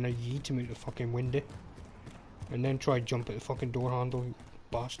again, I'm gonna yeet him out the fucking window. And then try to jump at the fucking door handle, you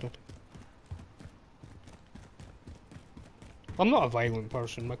bastard. I'm not a violent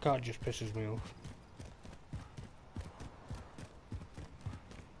person, my cat just pisses me off.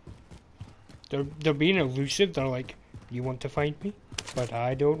 They're being elusive, they're like, you want to find me? But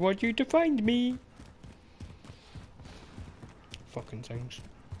I don't want you to find me. Fucking things.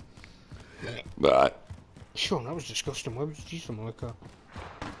 But Sean, that was disgusting, why would you do something like that?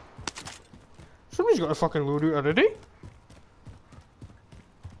 Somebody's got a fucking loadout already.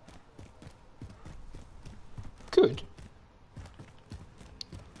 Good.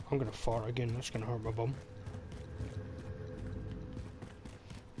 I'm gonna fart again, that's gonna hurt my bum.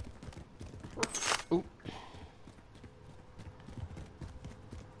 Ooh.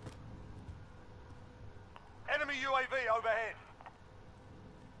 Enemy UAV overhead.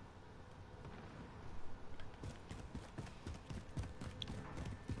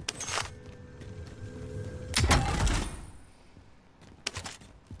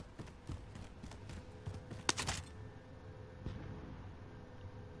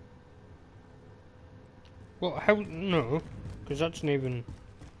 Well, how? No, because that's not even.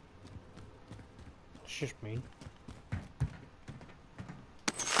 It's just mean.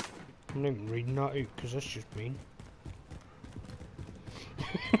 I'm not even reading that out because that's just mean.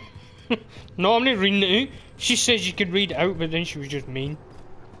 No, I'm not reading it out. She says you could read it out, but then she was just mean.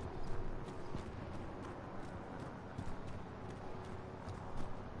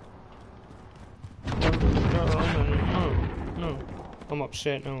 No. I'm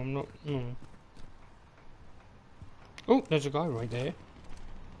upset now, I'm not. No. Oh, there's a guy right there.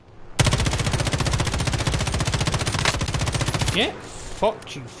 Yeah,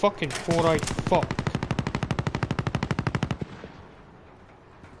 fuck you, fucking four-eyed fuck.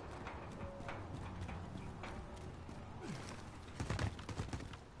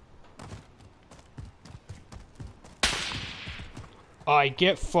 I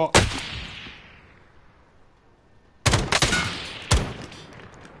get fucked.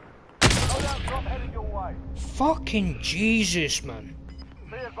 Loadout drop headed your way. Fucking Jesus, man.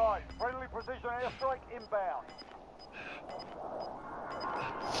 Be advised, friendly precision airstrike inbound.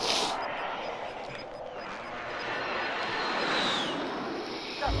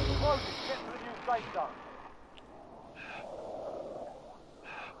 Gas is closing. Get to the new safe zone.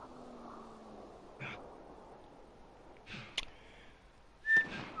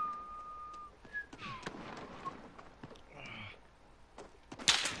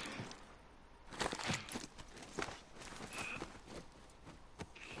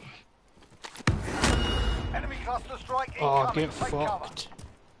 Enemy cluster strike incoming. Oh, get Take cover. fucked.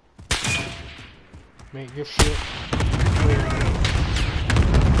 Mate, your shit.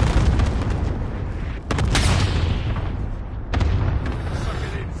 Suck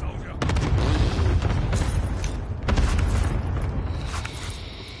it in, soldier.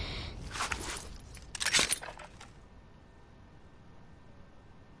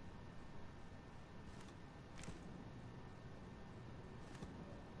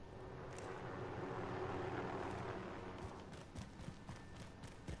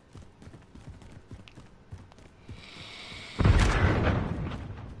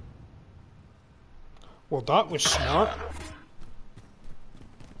 Well, that was smart.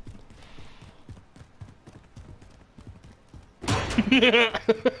 Your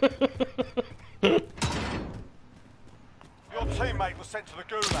teammate was sent to the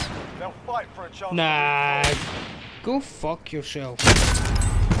gulag. They'll fight for a chance. Nah, go fuck yourself.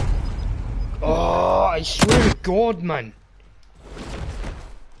 Oh, I swear to God, man. This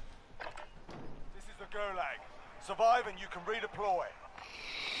is the gulag. Survive and you can redeploy.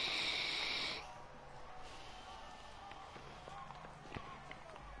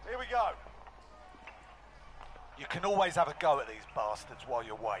 Here we go. You can always have a go at these bastards while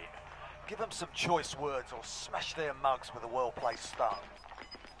you're waiting. Give them some choice words or smash their mugs with a well-placed stone.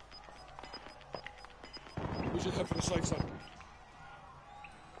 We should head for the safe zone.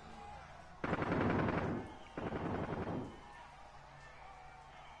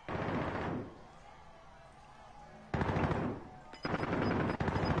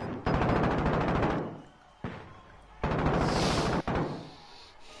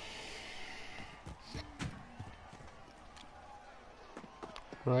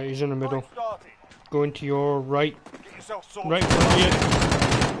 Right, he's in the middle. Started. Going to your right. Get yourself sorted. Right,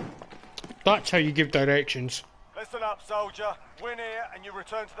 yeah. That's how you give directions. Listen up, soldier. Win here and you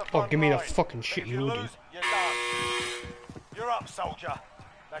return to the front give me the line. fucking But shit if you you loaded. lose, you're done. You're up, soldier.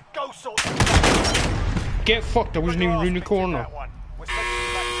 Now go sort Get fucked, I wasn't even round the corner. that one. We're sending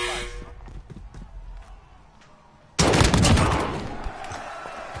you back to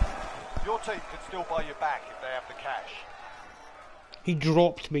base. Your team could still buy you back if they have the cash. He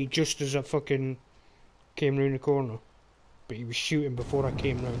dropped me just as I fucking came round the corner. But he was shooting before I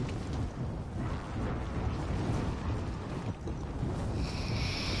came round.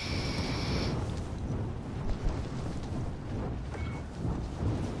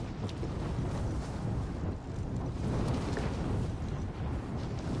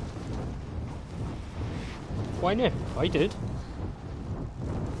 Why not? I did.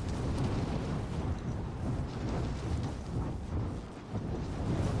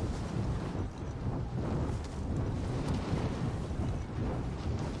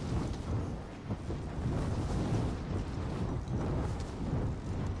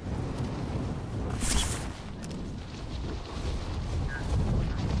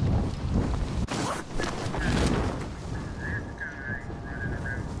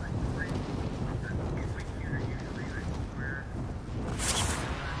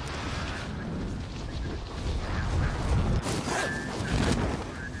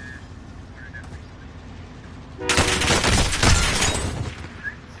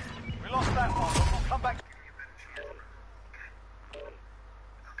 We lost that one, but we'll come back.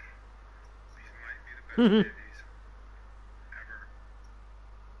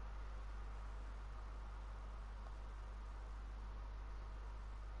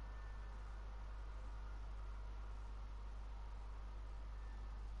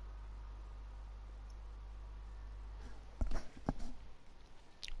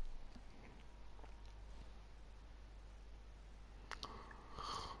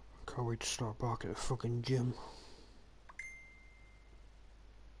 Can't wait to start back at the fucking gym.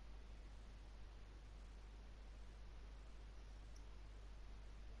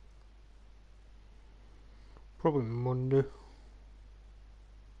 Probably Monday.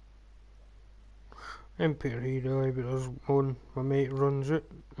 I'm Peter Headeye, but there's one, my mate runs it,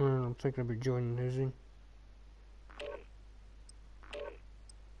 and I'm thinking about joining his in.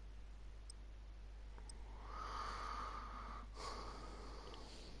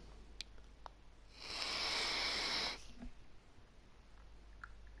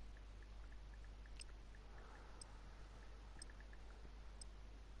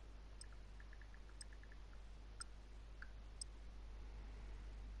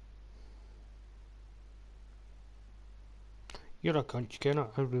 You're a cunt, you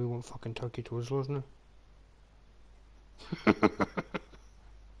cannot. I really want fucking turkey Twizzlers now.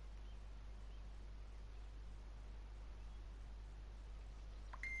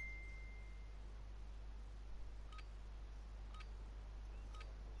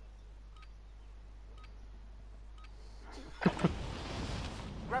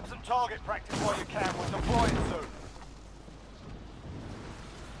 Grab some target practice while you can. We're deploying soon.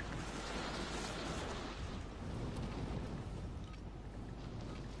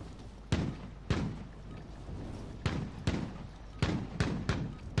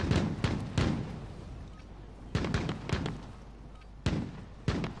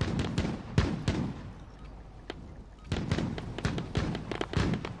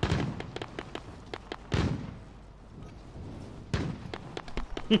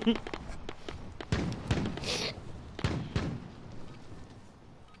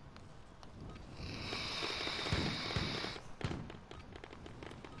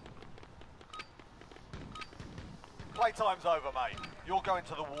 Playtime's over, mate. You're going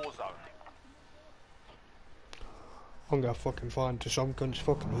to the war zone. I'm gonna fucking find to some cunt's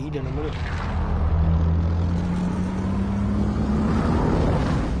fucking heat in a minute.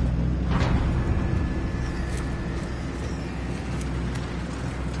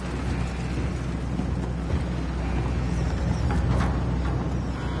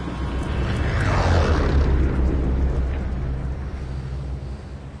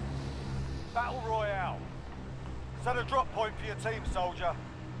 Battle Royale. Set a drop point for your team, soldier.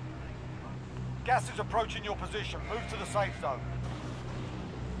 Gas is approaching your position. Move to the safe zone.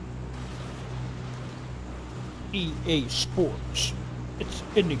 EA Sports. It's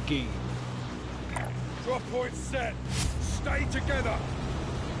in the game. Drop point set. Stay together.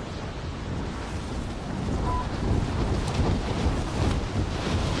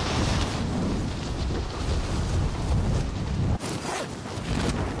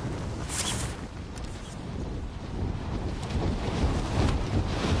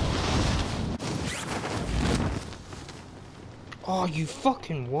 Oh, you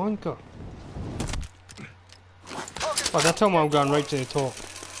fucking wanker. Oh, that's how I'm going right to the top.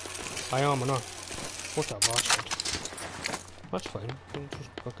 I am or not. What that bastard. That's fine. I'm just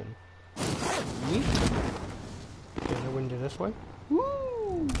fucking... Yeet. Getting the window this way.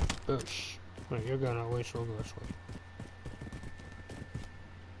 Woo! Bush. Right, you're going that way, so I'll go this way.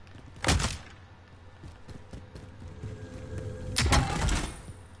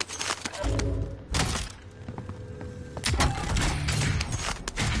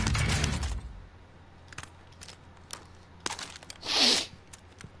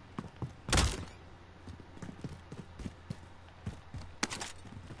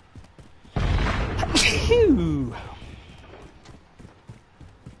 Phew.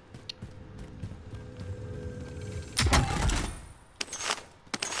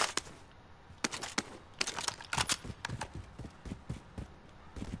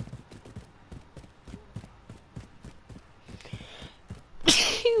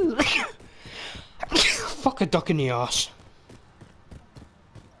 Fuck a duck in the arse.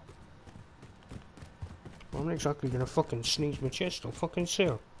 I'm not exactly gonna fucking sneeze my chest, I'll fucking see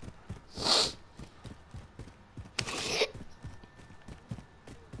her.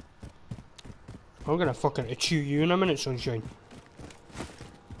 I'm gonna fucking chew you in a minute, sunshine.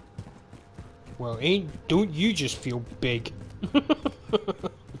 Well, don't you just feel big?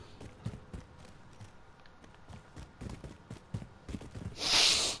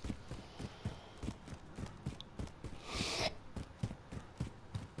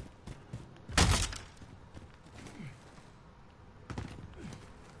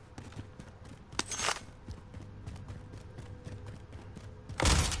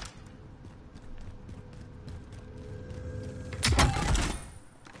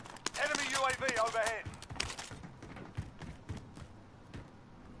 Enemy UAV overhead.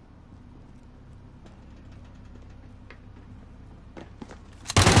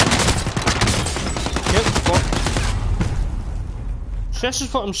 Get fucked. So this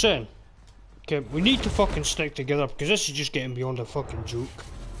is what I'm saying. Okay, we need to fucking stick together because this is just getting beyond a fucking joke.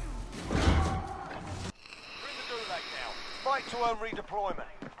 We're in the gulag now. Fight to earn redeployment.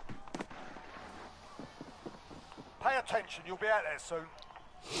 Pay attention, you'll be out there soon.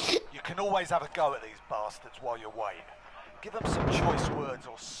 You can always have a go at these bastards while you're waiting. Give them some choice words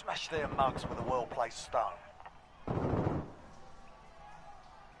or smash their mugs with a well-placed stone.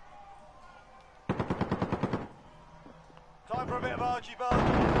 Time for a bit of argy-bargy.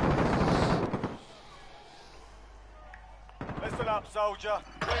 Listen up, soldier.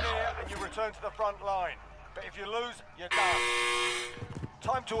 Win here and you return to the front line. But if you lose, you're done.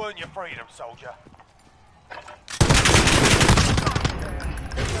 Time to earn your freedom, soldier.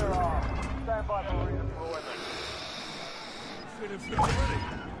 Stand by for redeployment. Feeling fit already.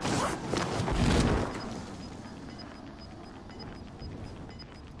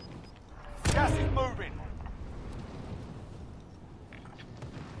 Gas is moving.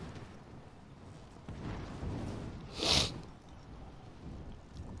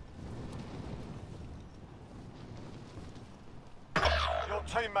 Your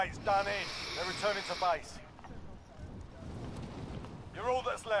teammates done in. They're returning to base. You're all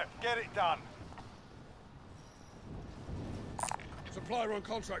that's left. Get it done. Supplier on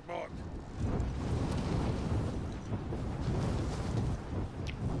contract mark.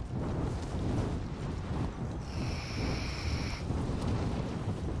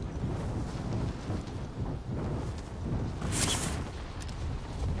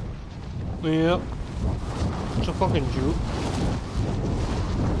 Yep. It's a fucking joke.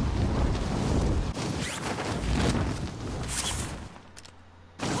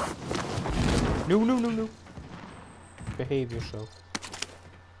 No, no, no, no. behave yourself.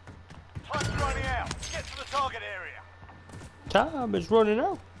 Time's running out. Get to the target area. Time is running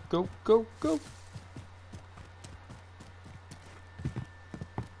out. Go, go, go.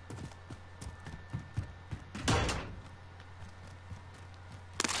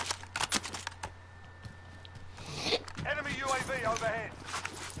 Enemy UAV overhead.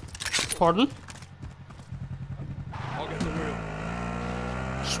 Pardon? I'll get the wheel.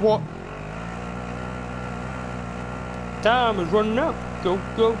 SWAT. Time is running out. Go,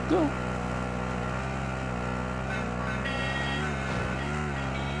 go, go.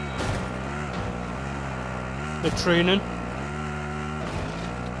 The training.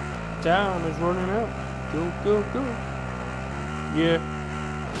 Time is running out. Go, go, go. Yeah.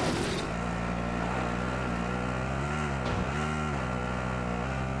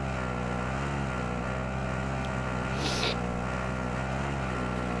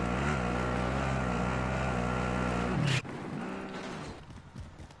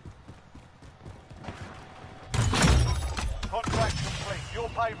 Contract complete. Your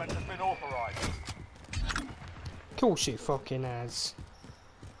payment has been authorized. Of course it fucking has.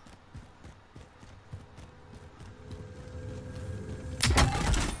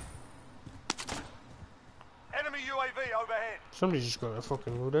 Enemy UAV overhead. Somebody just got a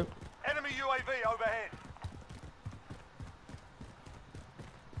fucking load out. Enemy UAV overhead.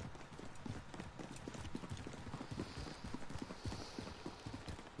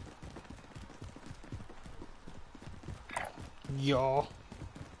 Yeah.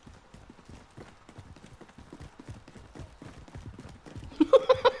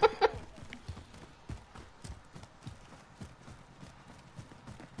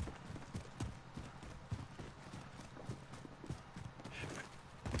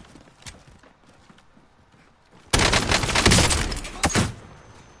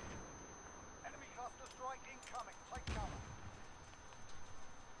 Enemy cluster strike incoming. Take cover.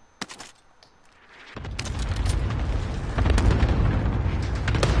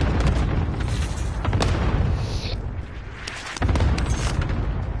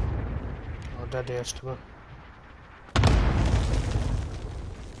 Oh, daddy estimate.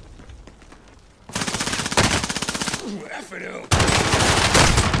 Ooh, effing hell.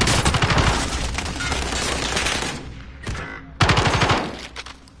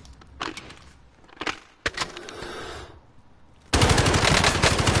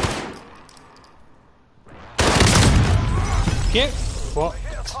 Get fucked.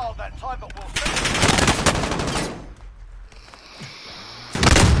 Hit us hard that time, but we'll see.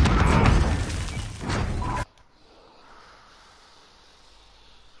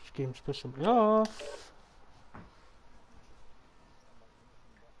 This game's pissing me off.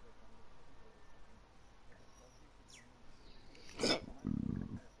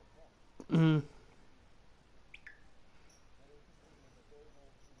 Mm.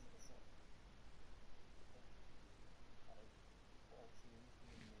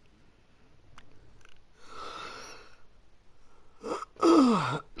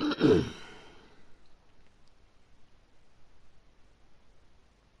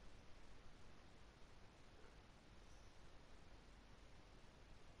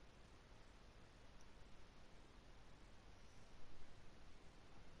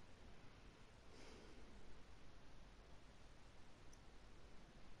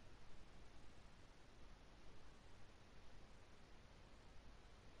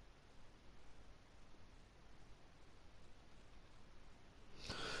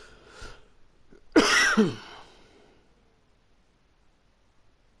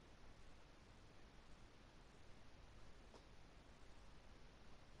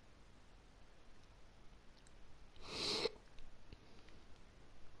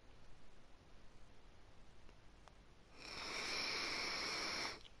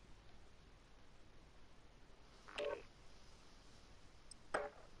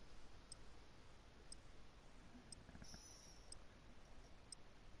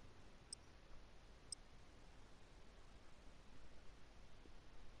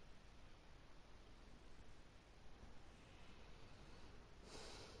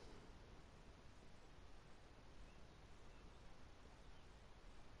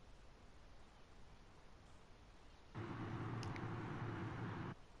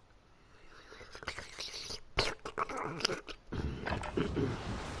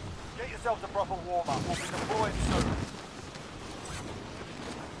 Get yourselves a proper warm-up. We'll be deploying soon.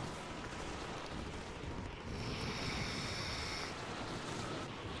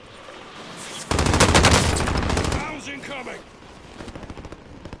 Rounds incoming.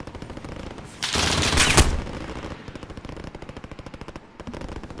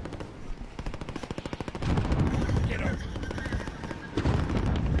 Get over.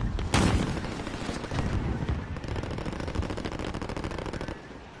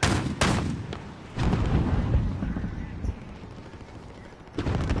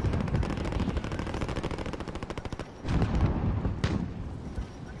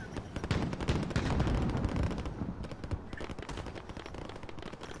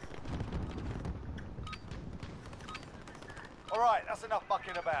 that's enough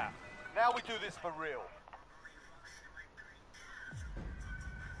mucking about. Now we do this for real.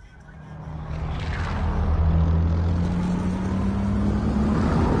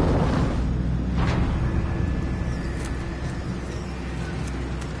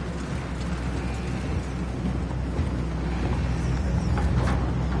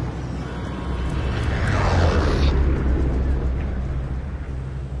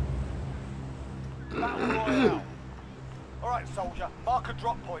 Alright, soldier, mark a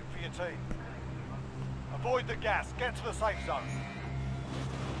drop point for your team. Avoid the gas, get to the safe zone.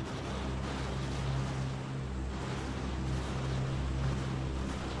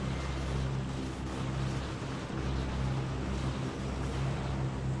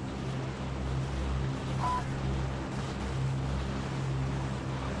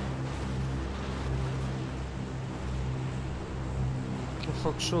 The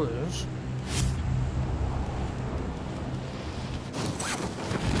fuck so it is.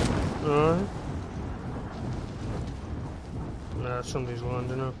 Alright. Nah, somebody's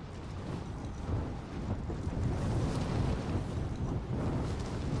landing up.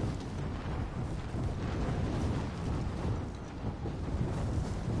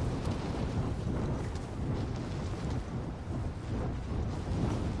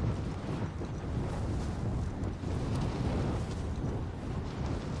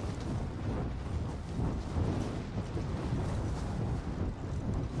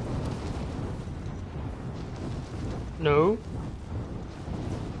 No.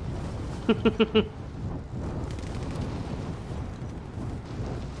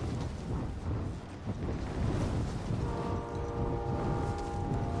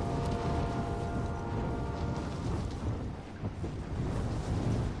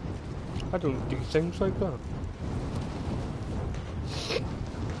 I don't do things like that.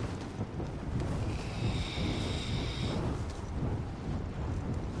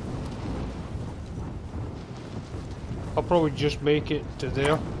 I'll probably just make it to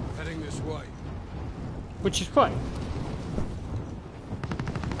there, Heading this way. which is fine.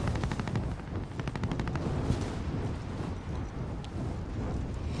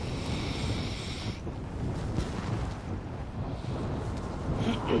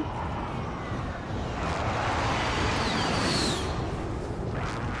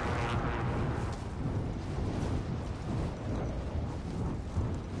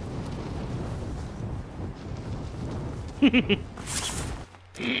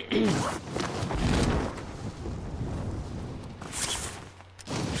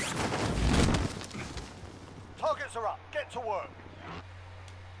 Targets are up, get to work.